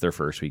again, it's their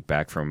first week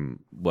back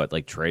from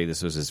like Trey.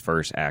 This was his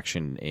first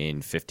action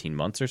in 15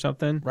 months or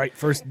something. Right,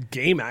 first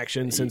game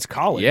action since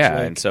college.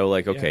 Yeah, and so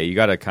you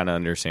got to kind of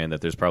understand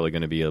that there's probably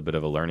going to be a bit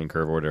of a learning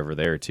curve or whatever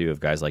there too of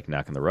guys like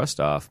knocking the rust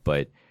off.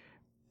 But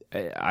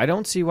I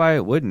don't see why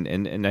it wouldn't.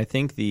 And I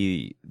think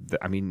the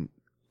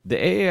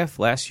AAF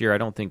last year I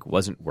don't think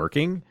wasn't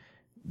working.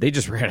 They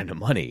just ran out of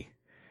money.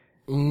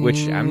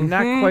 Which I'm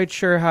not quite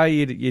sure how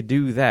you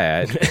do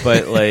that,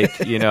 but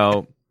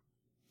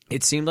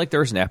it seemed like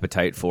there was an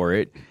appetite for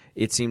it.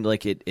 It seemed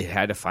like it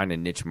had to find a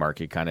niche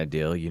market kind of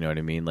deal. You know what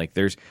I mean? Like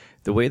there's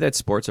the way that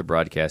sports are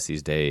broadcast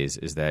these days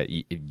is that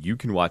you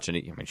can watch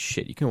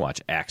you can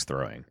watch axe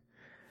throwing.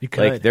 You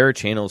could. Like there are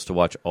channels to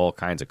watch all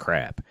kinds of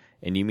crap,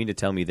 and you mean to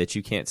tell me that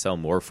you can't sell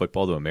more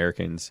football to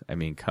Americans? I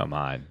mean, come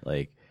on,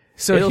 like.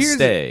 So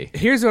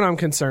here's what I'm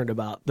concerned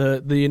about.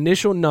 The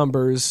initial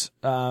numbers,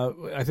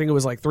 I think it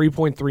was like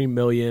 3.3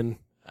 million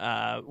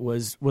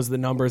was the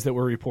numbers that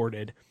were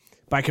reported.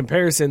 By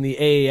comparison, the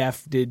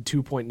AAF did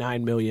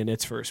 2.9 million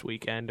its first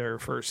weekend or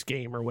first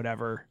game or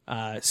whatever.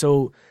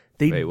 So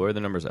Wait, what were the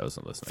numbers? I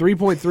wasn't listening.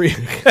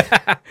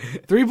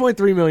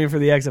 3.3 million for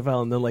the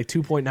XFL and then like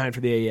 2.9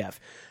 for the AAF.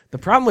 The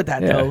problem with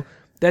that though,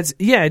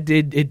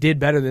 it did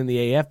better than the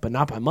AAF, but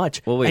not by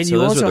much. Well, wait, and so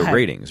you those also are the had,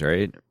 ratings,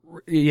 right?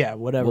 Yeah,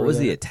 whatever. What was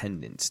the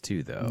attendance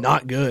too, though?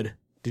 Not good.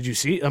 Did you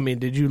see? I mean,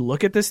 did you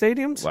look at the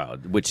stadiums? Wow,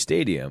 which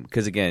stadium?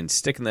 Because again,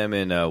 sticking them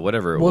in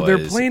whatever it was. Well,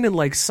 they're playing in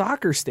like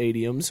soccer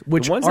stadiums,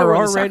 which the ones are that were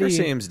in already the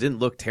soccer stadiums didn't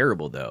look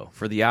terrible though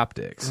for the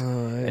optics.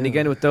 And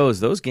again, with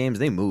those games,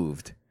 they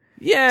moved.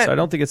 Yeah. So I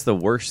don't think it's the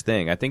worst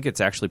thing. I think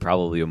it's actually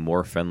probably a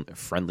more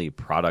friendly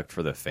product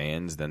for the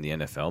fans than the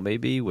NFL may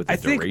be with the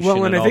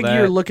duration and all that.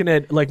 You're looking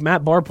at, like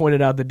Matt Barr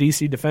pointed out, the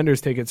DC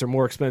Defenders tickets are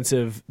more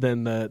expensive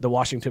than the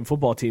Washington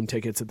football team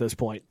tickets at this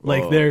point.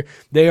 Like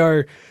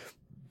they're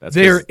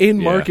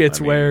in markets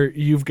where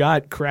you've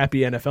got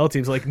crappy NFL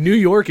teams. Like New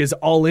York is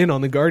all in on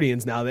the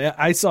Guardians now.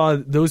 I saw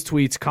those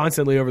tweets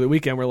constantly over the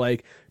weekend where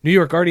like New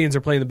York Guardians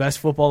are playing the best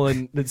football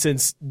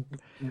since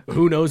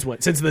who knows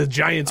what, since the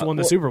Giants won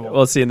the Super Bowl.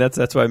 Well, see, and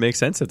that's why it makes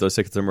sense if those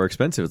tickets are more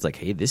expensive. It's like,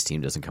 hey, this team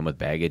doesn't come with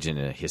baggage and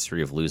a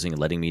history of losing and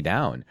letting me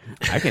down.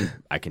 I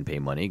can pay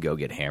money, go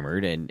get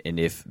hammered, and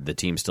if the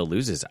team still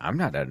loses, I'm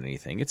not out of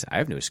anything. I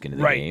have no skin in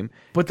the game.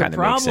 But the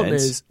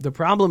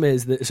problem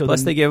is that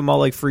plus they gave them all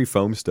like free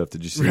foam stuff.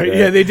 Did you see that?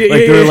 Yeah, they did.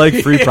 Like there were like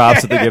free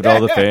props that they give to all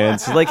the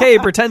fans. It's like, hey,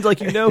 pretend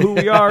like you know who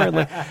we are. And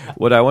like,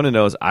 what I want to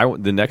know is,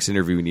 the next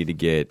interview we need to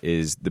get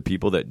is the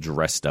people that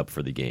dressed up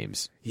for the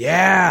games.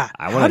 Yeah,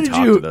 I want to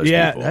talk to those people.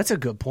 Yeah, that's a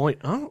good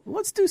point.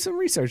 Let's do some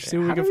research. See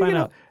what we can find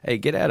out. Hey,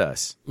 get at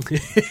us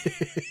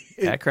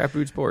at Craft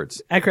Brewed Sports.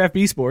 At Craft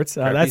B Sports.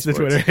 That's the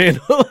Twitter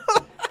handle.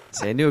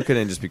 See, I knew it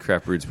couldn't just be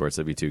Craft Brewed Sports.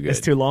 That'd be too good. It's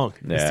too long.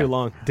 Yeah. It's too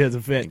long. It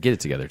doesn't fit. Get it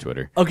together,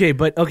 Twitter. Okay,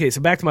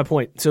 so back to my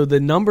point. So the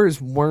numbers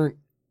weren't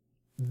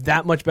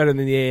that much better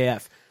than the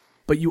AAF,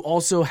 but you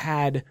also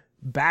had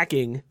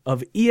backing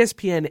of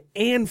ESPN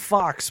and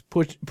Fox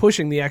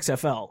pushing the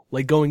XFL,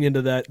 like going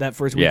into that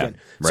first weekend.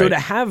 Right. So to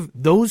have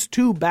those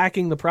two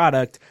backing the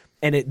product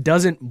and it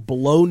doesn't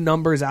blow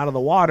numbers out of the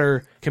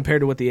water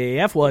compared to what the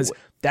AAF was,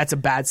 that's a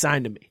bad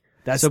sign to me.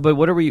 But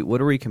what are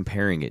we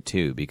comparing it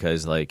to?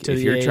 Because like to if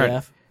the you're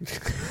AAF?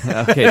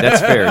 Okay,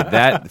 that's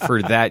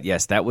fair.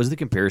 Yes, that was the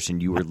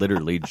comparison you were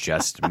literally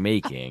just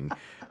making.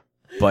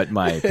 But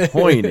my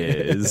point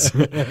is,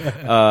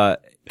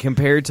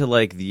 compared to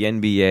like the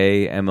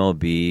NBA,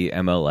 MLB,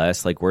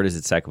 MLS, like where does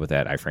it stack up with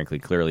that? I frankly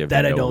clearly have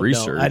done no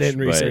research. I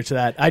didn't research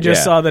that. I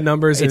just saw the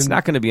numbers. It's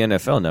not going to be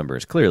NFL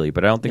numbers, clearly,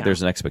 but I don't think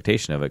there's an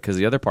expectation of it because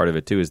the other part of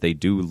it too is they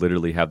do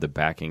literally have the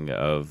backing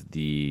of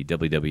the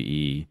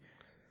WWE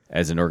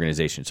as an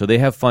organization, so they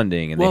have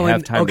funding and they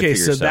have time to figure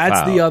stuff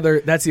out.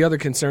 That's the other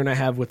concern I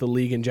have with the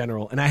league in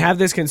general, and I have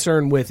this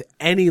concern with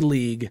any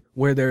league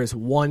where there's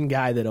one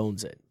guy that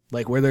owns it.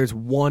 Like where there's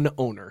one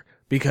owner,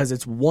 because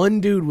it's one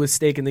dude with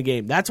stake in the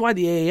game. That's why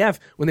the AAF,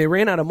 when they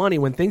ran out of money,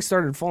 when things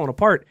started falling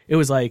apart, it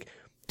was like,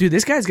 dude,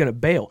 this guy's going to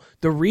bail.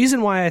 The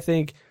reason why I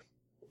think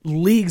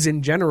leagues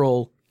in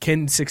general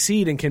can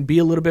succeed and can be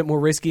a little bit more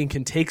risky and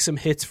can take some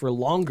hits for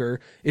longer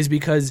is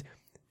because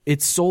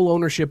it's sole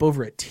ownership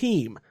over a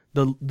team.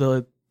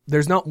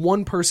 There's not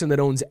one person that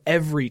owns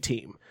every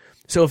team.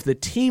 So if the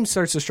team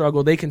starts to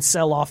struggle, they can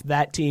sell off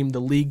that team. The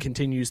league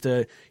continues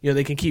to,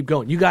 they can keep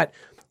going. You got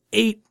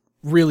 8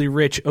 really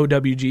rich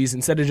OWGs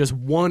instead of just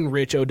one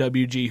rich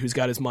OWG who's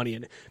got his money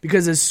in it.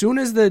 Because as soon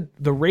as the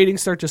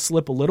ratings start to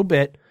slip a little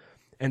bit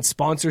and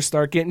sponsors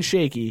start getting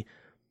shaky,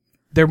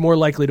 they're more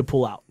likely to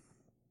pull out.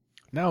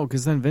 No,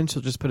 because then Vince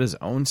will just put his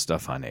own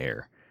stuff on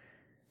air.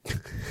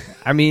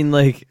 I mean,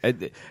 like,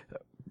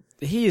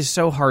 he is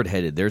so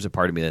hard-headed. There's a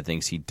part of me that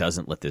thinks he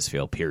doesn't let this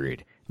fail,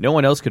 period. No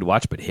one else could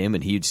watch but him,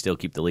 and he'd still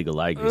keep the league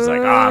alive. He's like,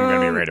 I'm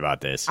going to be right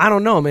about this. I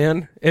don't know,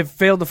 man. It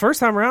failed the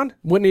first time around.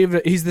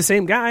 He's the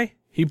same guy.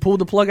 He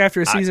pulled the plug after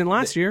a season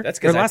last year. That's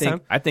because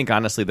I think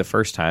honestly the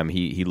first time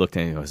he looked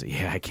at it and goes,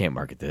 yeah, I can't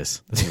market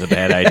this. This is a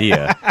bad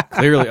idea.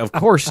 Clearly, of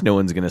course, no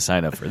one's going to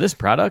sign up for this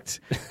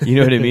product. You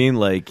know what I mean?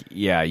 Like,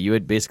 yeah, you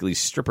had basically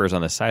strippers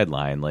on the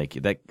sideline. Like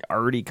that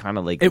already kind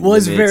of like it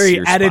was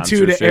very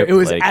attitude. It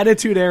was like,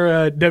 attitude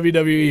era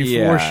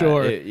WWE for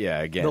sure.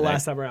 Again, the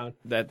last time around.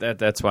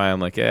 That's why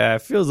I'm like, yeah,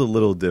 it feels a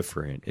little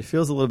different. It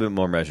feels a little bit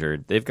more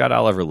measured. They've got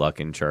Oliver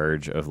Luck in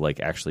charge of like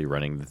actually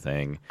running the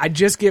thing. I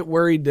just get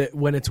worried that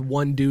when it's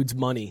one dude's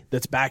money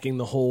that's backing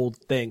the whole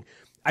thing.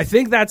 I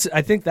think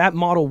that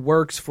model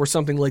works for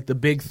something like the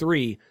Big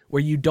Three,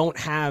 where you don't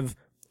have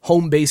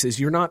home bases.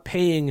 You're not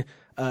paying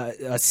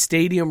a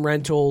stadium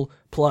rental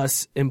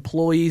plus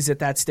employees at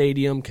that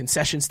stadium,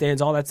 concession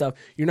stands, all that stuff.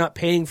 You're not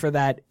paying for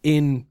that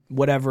in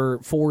whatever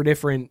 4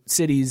 different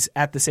cities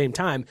at the same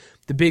time.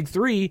 The Big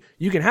Three,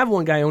 you can have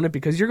one guy own it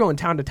because you're going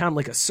town to town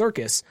like a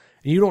circus,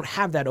 and you don't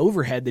have that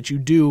overhead that you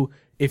do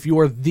if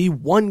you're the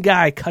one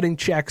guy cutting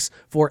checks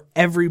for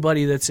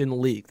everybody that's in the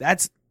league.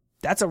 That's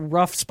a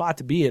rough spot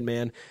to be in,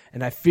 man.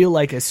 And I feel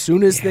like as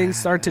soon as things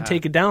start to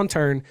take a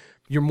downturn,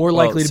 you're more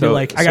likely to be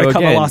like, I got to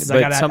cut my losses.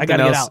 I got to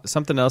get out.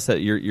 Something else that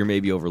you're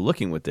maybe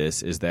overlooking with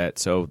this is that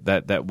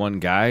that one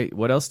guy,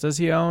 what else does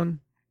he own?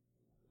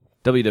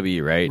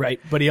 WWE, right? Right,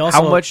 but he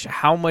also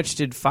how much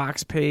did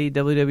Fox pay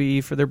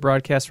WWE for their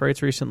broadcast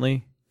rights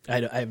recently?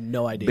 I have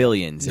no idea.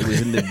 Billions. It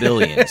was in the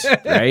billions,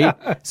 right?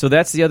 So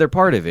that's the other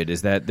part of it,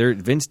 is that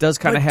Vince does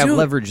kind of have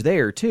leverage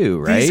there too,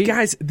 right? These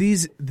guys,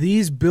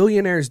 these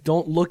billionaires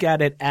don't look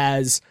at it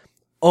as,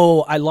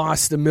 oh, I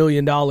lost $1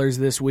 million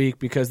this week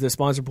because the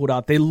sponsor pulled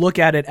out. They look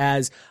at it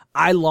as,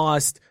 I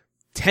lost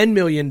 $10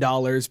 million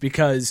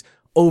because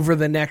over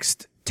the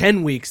next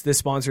 10 weeks this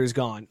sponsor is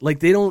gone. Like,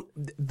 they don't,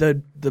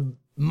 the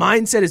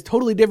mindset is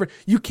totally different.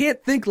 You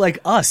can't think like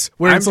us,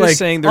 where it's like,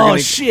 oh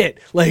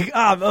shit, like,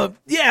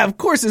 yeah, of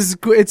course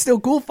it's still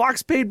cool.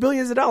 Fox paid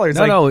billions of dollars.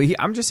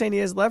 I'm just saying he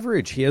has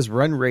leverage. He has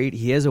run rate.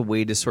 He has a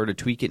way to sort of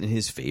tweak it in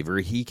his favor.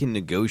 He can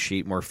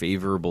negotiate more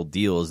favorable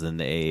deals than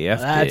the AAF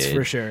did. That's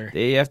for sure.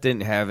 The AAF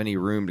didn't have any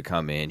room to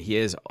come in. He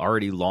has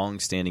already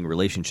long-standing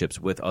relationships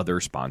with other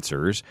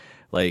sponsors.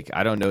 Like,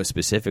 I don't know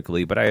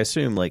specifically, but I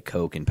assume like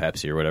Coke and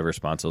Pepsi or whatever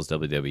sponsors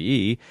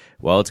WWE,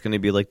 well, it's going to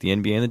be like the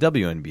NBA and the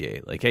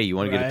WNBA. Like, hey, you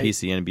want to get a piece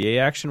of the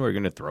NBA action? We're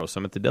going to throw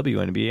some at the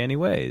WNBA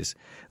anyways.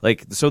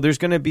 Like, so there's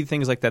going to be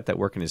things like that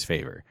work in his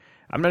favor.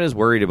 I'm not as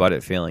worried about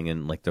it failing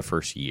in like the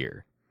first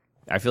year.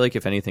 I feel like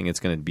if anything,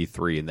 it's going to be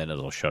 3 and then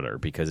it'll shudder,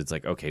 because it's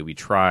like, okay, we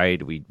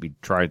tried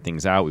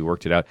things out, we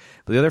worked it out.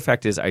 But the other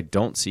fact is, I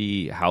don't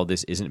see how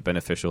this isn't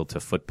beneficial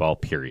to football,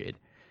 period.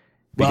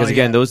 Because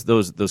again, those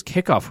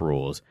kickoff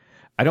rules,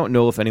 I don't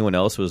know if anyone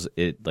else was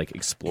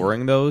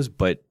exploring those,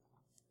 but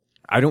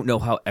I don't know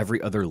how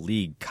every other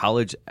league,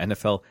 college,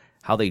 NFL,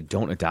 how they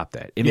don't adopt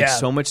that. It makes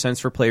so much sense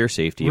for player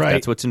safety, if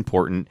that's what's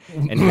important.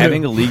 And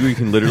having a league where you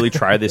can literally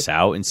try this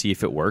out and see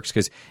if it works.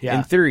 Because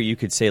in theory, you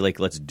could say, like,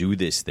 let's do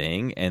this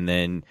thing, and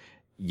then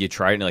you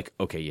try and like,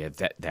 okay, yeah,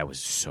 that was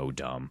so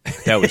dumb.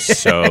 That was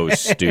so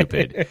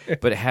stupid.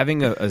 But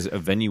having a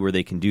venue where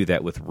they can do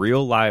that with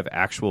real live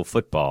actual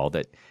football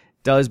that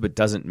does but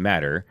doesn't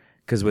matter.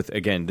 Because with,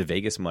 again, the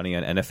Vegas money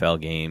on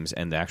NFL games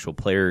and the actual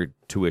player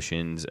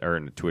tuitions,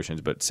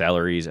 but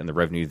salaries and the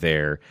revenue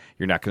there,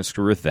 you're not going to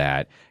screw with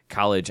that.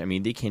 College, I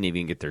mean, they can't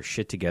even get their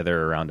shit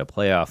together around a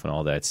playoff and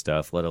all that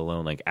stuff, let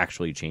alone like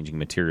actually changing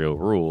material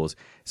rules.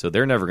 So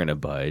they're never going to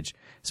budge.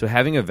 So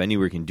having a venue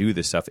where you can do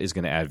this stuff is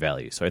going to add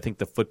value. So I think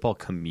the football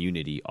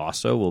community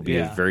also will be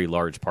a very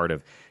large part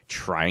of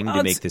trying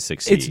to make this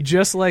succeed. It's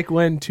just like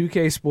when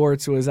 2K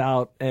Sports was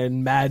out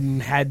and Madden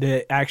had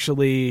to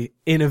actually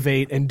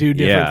innovate and do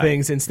different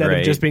things instead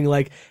of just being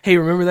like, hey,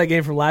 remember that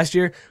game from last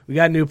year? We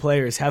got new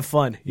players. Have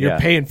fun. You're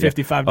paying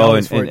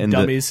 $55 for it,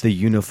 dummies. The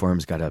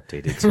uniforms got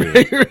updated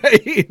too.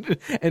 right.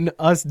 And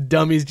us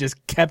dummies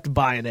just kept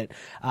buying it.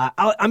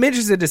 I'm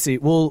interested to see.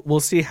 We'll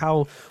see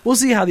how the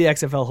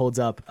XFL holds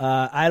up.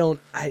 I don't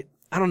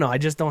know. I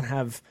just don't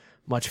have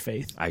much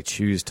faith. I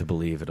choose to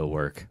believe it'll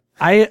work.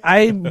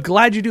 I'm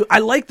glad you do. I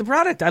liked the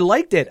product. I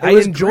liked it. I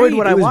enjoyed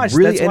what I watched.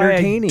 Really That's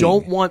entertaining. Why I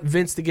don't want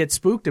Vince to get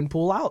spooked and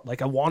pull out.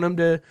 Like, I want him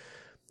to,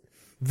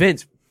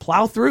 Vince,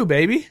 plow through,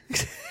 baby.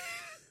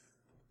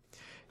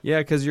 Yeah,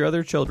 because your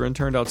other children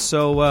turned out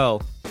so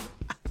well.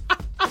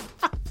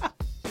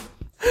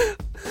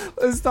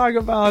 Let's talk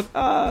about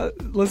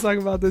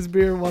this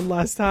beer one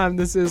last time.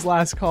 This is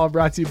Last Call,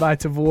 brought to you by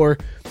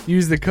Tavour.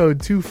 Use the code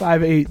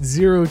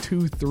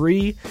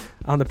 258023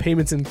 on the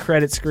payments and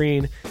credit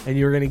screen, and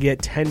you're going to get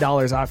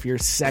 $10 off your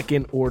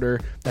second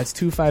order. That's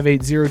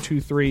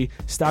 258023.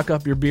 Stock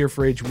up your beer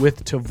fridge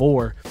with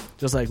Tavour,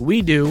 just like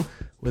we do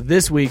with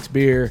this week's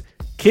beer,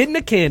 Kid in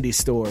a Candy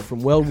Store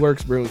from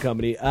WeldWorks Brewing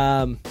Company.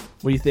 What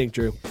do you think,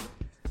 Drew?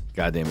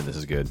 God damn it, this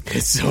is good.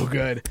 It's so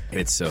good.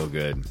 It's so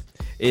good.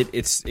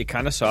 It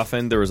kind of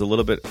softened. There was a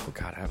little bit. Oh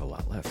God, I have a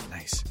lot left.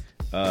 Nice.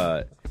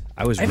 I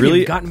haven't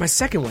even gotten my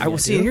second one. I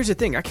was seeing. Here's the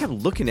thing. I kept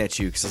looking at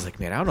you because I was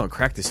like, man, I don't want to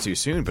crack this too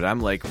soon. But I'm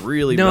like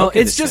really. No,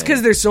 it's just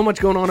because there's so much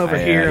going on over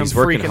here. He's I'm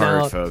working freaking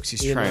hard, out, folks.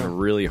 He's trying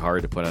really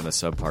hard to put on a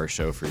subpar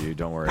show for you.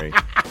 Don't worry.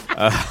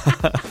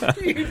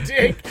 You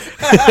dick.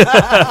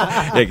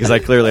 Yeah, because I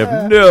clearly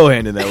have no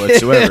hand in that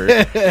whatsoever.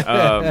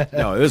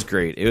 No, it was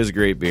great. It was a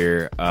great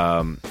beer.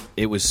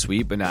 It was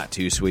sweet, but not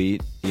too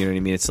sweet. You know what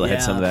I mean? It still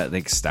had some of that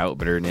like stout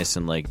bitterness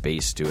and like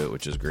base to it,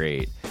 which is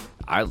great.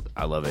 I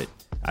love it.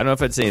 I don't know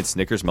if I'd say it's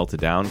Snickers melted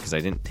down because I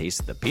didn't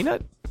taste the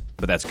peanut,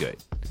 but that's good.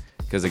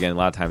 Because again, a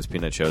lot of times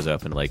peanut shows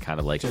up and like kind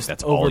of like just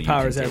that's all you can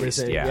overpowers taste.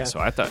 everything. Yeah, so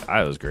I thought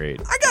it was great.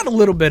 I got a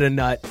little bit of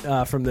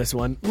nut from this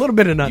one. A little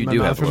bit of nut in my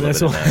mouth from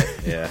this one.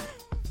 Yeah.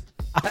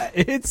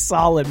 It's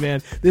solid,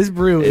 man. This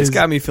brew it's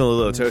got me feeling a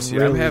little toasty.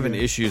 Really I'm having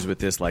good. issues with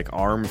this like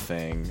arm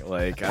thing.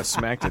 Like I've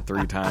smacked it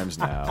 3 times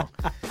now,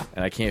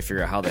 and I can't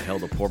figure out how the hell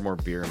to pour more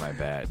beer in my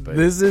bat. But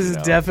this is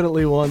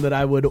definitely one that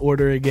I would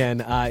order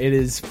again. It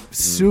is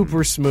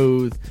super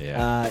smooth.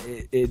 Yeah.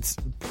 It's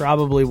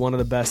probably one of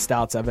the best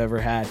stouts I've ever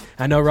had.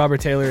 I know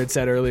Robert Taylor had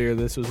said earlier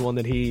this was one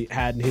that he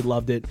had and he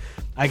loved it.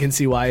 I can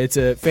see why. It's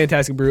a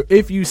fantastic brew.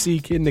 If you see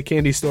Kid in the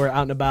Candy Store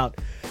out and about,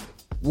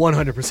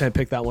 100%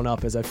 pick that one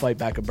up as I fight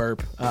back a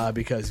burp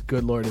because,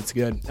 good Lord, it's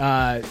good.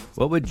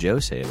 What would Joe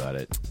say about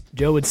it?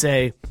 Joe would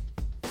say,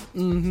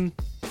 mm-hmm.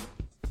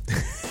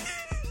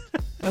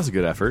 That was a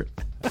good effort.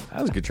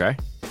 That was a good try.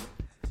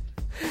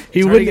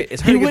 He hard would. to get,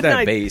 it's hard He to get would that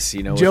not. bass,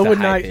 you know, Joe with would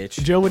the high not. pitch.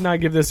 Joe would not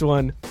give this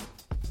one.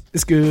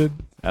 It's good.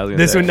 I was gonna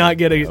This say, would not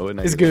get I would a.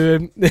 not It's get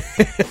good.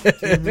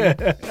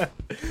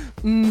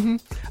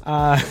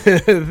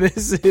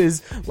 This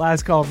is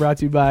Last Call, brought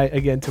to you by,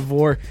 again,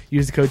 Tavor.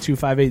 Use the code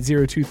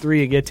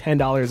 258023 and get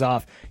 $10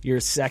 off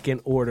your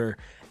second order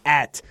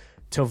at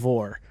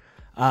Tavor.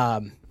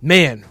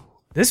 Man,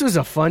 this was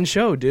a fun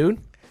show,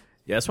 dude.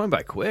 Yeah, this went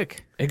by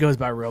quick. It goes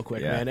by real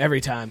quick, Yeah. man. Every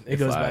time. It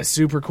goes by flies.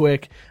 super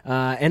quick.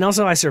 And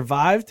also, I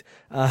survived.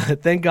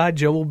 Thank God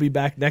Joe will be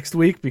back next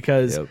week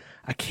because Yep.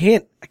 I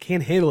can't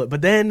handle it.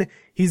 But then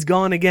he's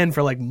gone again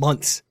for like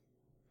months.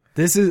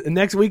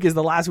 Next week is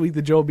the last week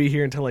that Joe will be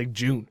here until like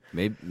June.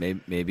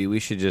 Maybe we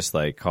should just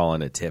like call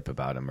in a tip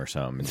about him or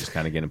something and just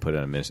kind of get him put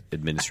on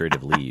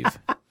administrative leave.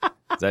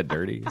 Is that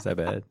dirty? Is that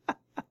bad?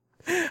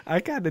 I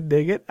kind of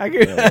dig it. I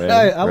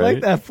right, like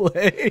right. that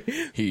play.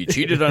 He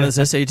cheated on his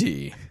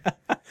SAT.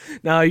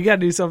 No, you got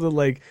to do something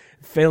like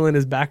failing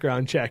his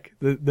background check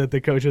that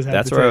the coaches have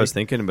That's to where I take. was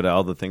thinking, but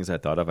all the things I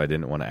thought of, I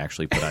didn't want to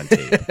actually put on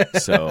tape.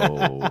 So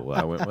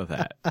I went with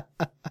that.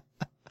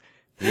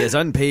 He has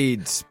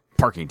unpaid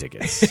parking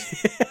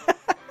tickets.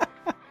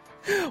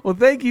 Well,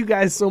 thank you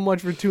guys so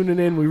much for tuning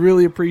in. We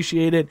really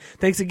appreciate it.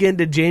 Thanks again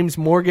to James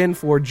Morgan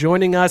for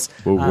joining us.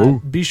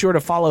 Be sure to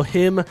follow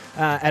him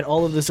at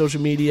all of the social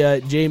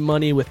media.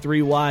 JMoney with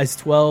 3 Ys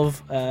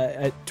 12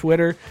 at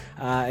Twitter.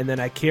 And then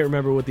I can't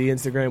remember what the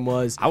Instagram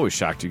was. I was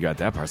shocked you got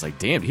that part. I was like,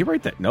 damn, did he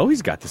write that? No,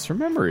 he's got this from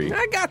memory.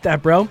 I got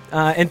that, bro.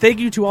 And thank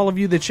you to all of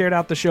you that shared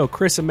out the show.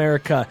 Chris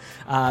America,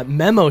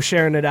 Memo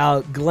sharing it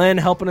out, Glenn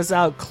helping us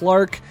out,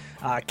 Clark,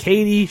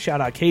 Katie, shout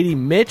out Katie,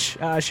 Mitch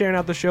sharing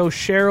out the show,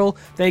 Cheryl,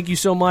 thank you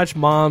so much,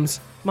 Moms,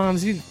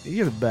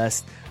 you're the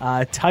best.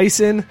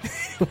 Tyson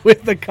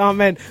with the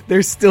comment,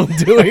 they're still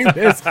doing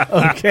this.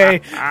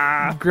 Okay.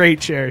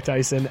 Great share,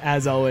 Tyson,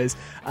 as always.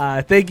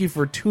 Thank you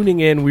for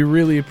tuning in. We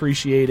really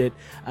appreciate it.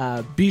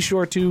 Be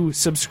sure to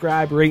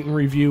subscribe, rate, and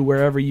review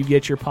wherever you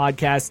get your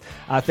podcasts.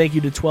 Thank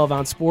you to 12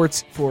 Ounce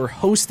Sports for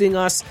hosting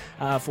us,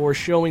 for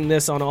showing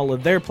this on all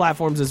of their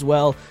platforms as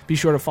well. Be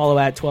sure to follow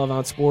at 12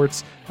 Ounce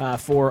Sports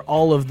for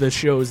all of the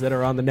shows that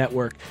are on the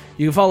network.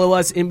 You can follow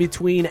us in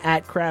between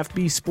at Craft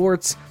B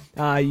Sports.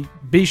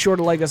 Be sure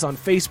to like us on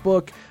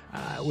Facebook.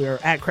 We are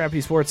at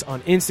Crappy Sports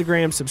on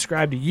Instagram.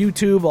 Subscribe to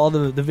YouTube. All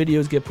the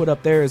videos get put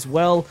up there as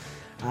well.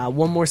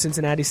 One more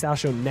Cincinnati style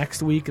show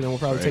next week, and then we'll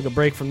probably take a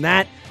break from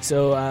that.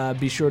 So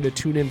be sure to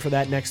tune in for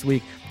that next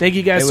week. Thank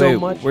you guys so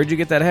much. Where'd you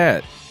get that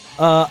hat?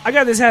 I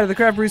got this hat at the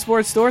Craft Brew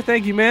Sports store.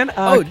 Thank you, man.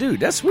 Oh, dude,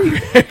 that's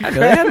sweet. I know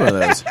they had one of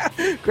those.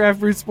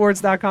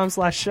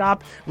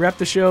 craftbrewsports.com/shop. Rep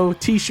the show.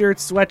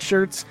 T-shirts,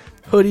 sweatshirts,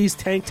 hoodies,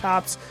 tank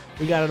tops.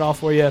 We got it all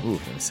for you. Ooh,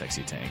 those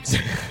sexy tanks.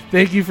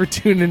 Thank you for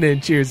tuning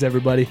in. Cheers,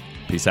 everybody.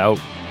 Peace out.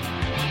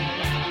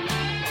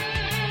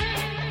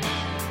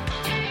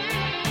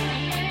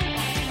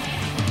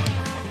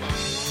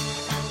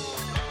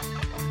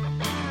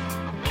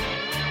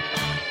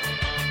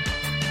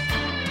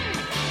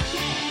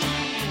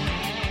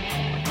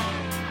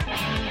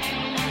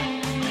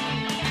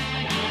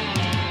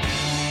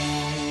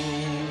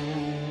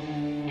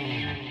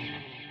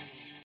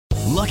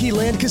 Lucky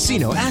Land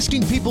Casino,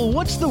 asking people,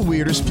 what's the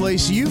weirdest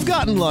place you've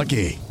gotten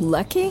lucky?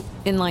 Lucky?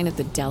 In line at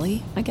the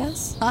deli, I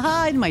guess?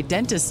 Aha, in my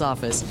dentist's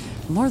office.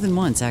 More than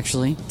once,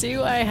 actually.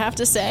 Do I have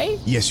to say?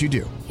 Yes, you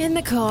do. In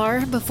the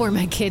car before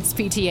my kids'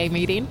 PTA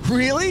meeting.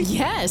 Really?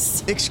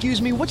 Yes.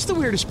 Excuse me, what's the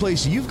weirdest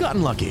place you've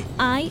gotten lucky?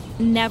 I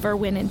never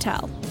win and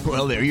tell.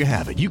 Well, there you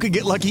have it. You can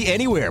get lucky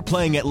anywhere,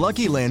 playing at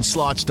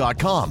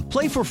LuckyLandSlots.com.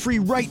 Play for free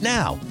right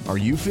now. Are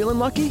you feeling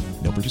lucky?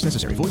 No purchase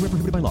necessary. Void where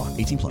prohibited by law.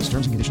 18+.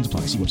 Terms and conditions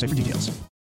apply. See website for details.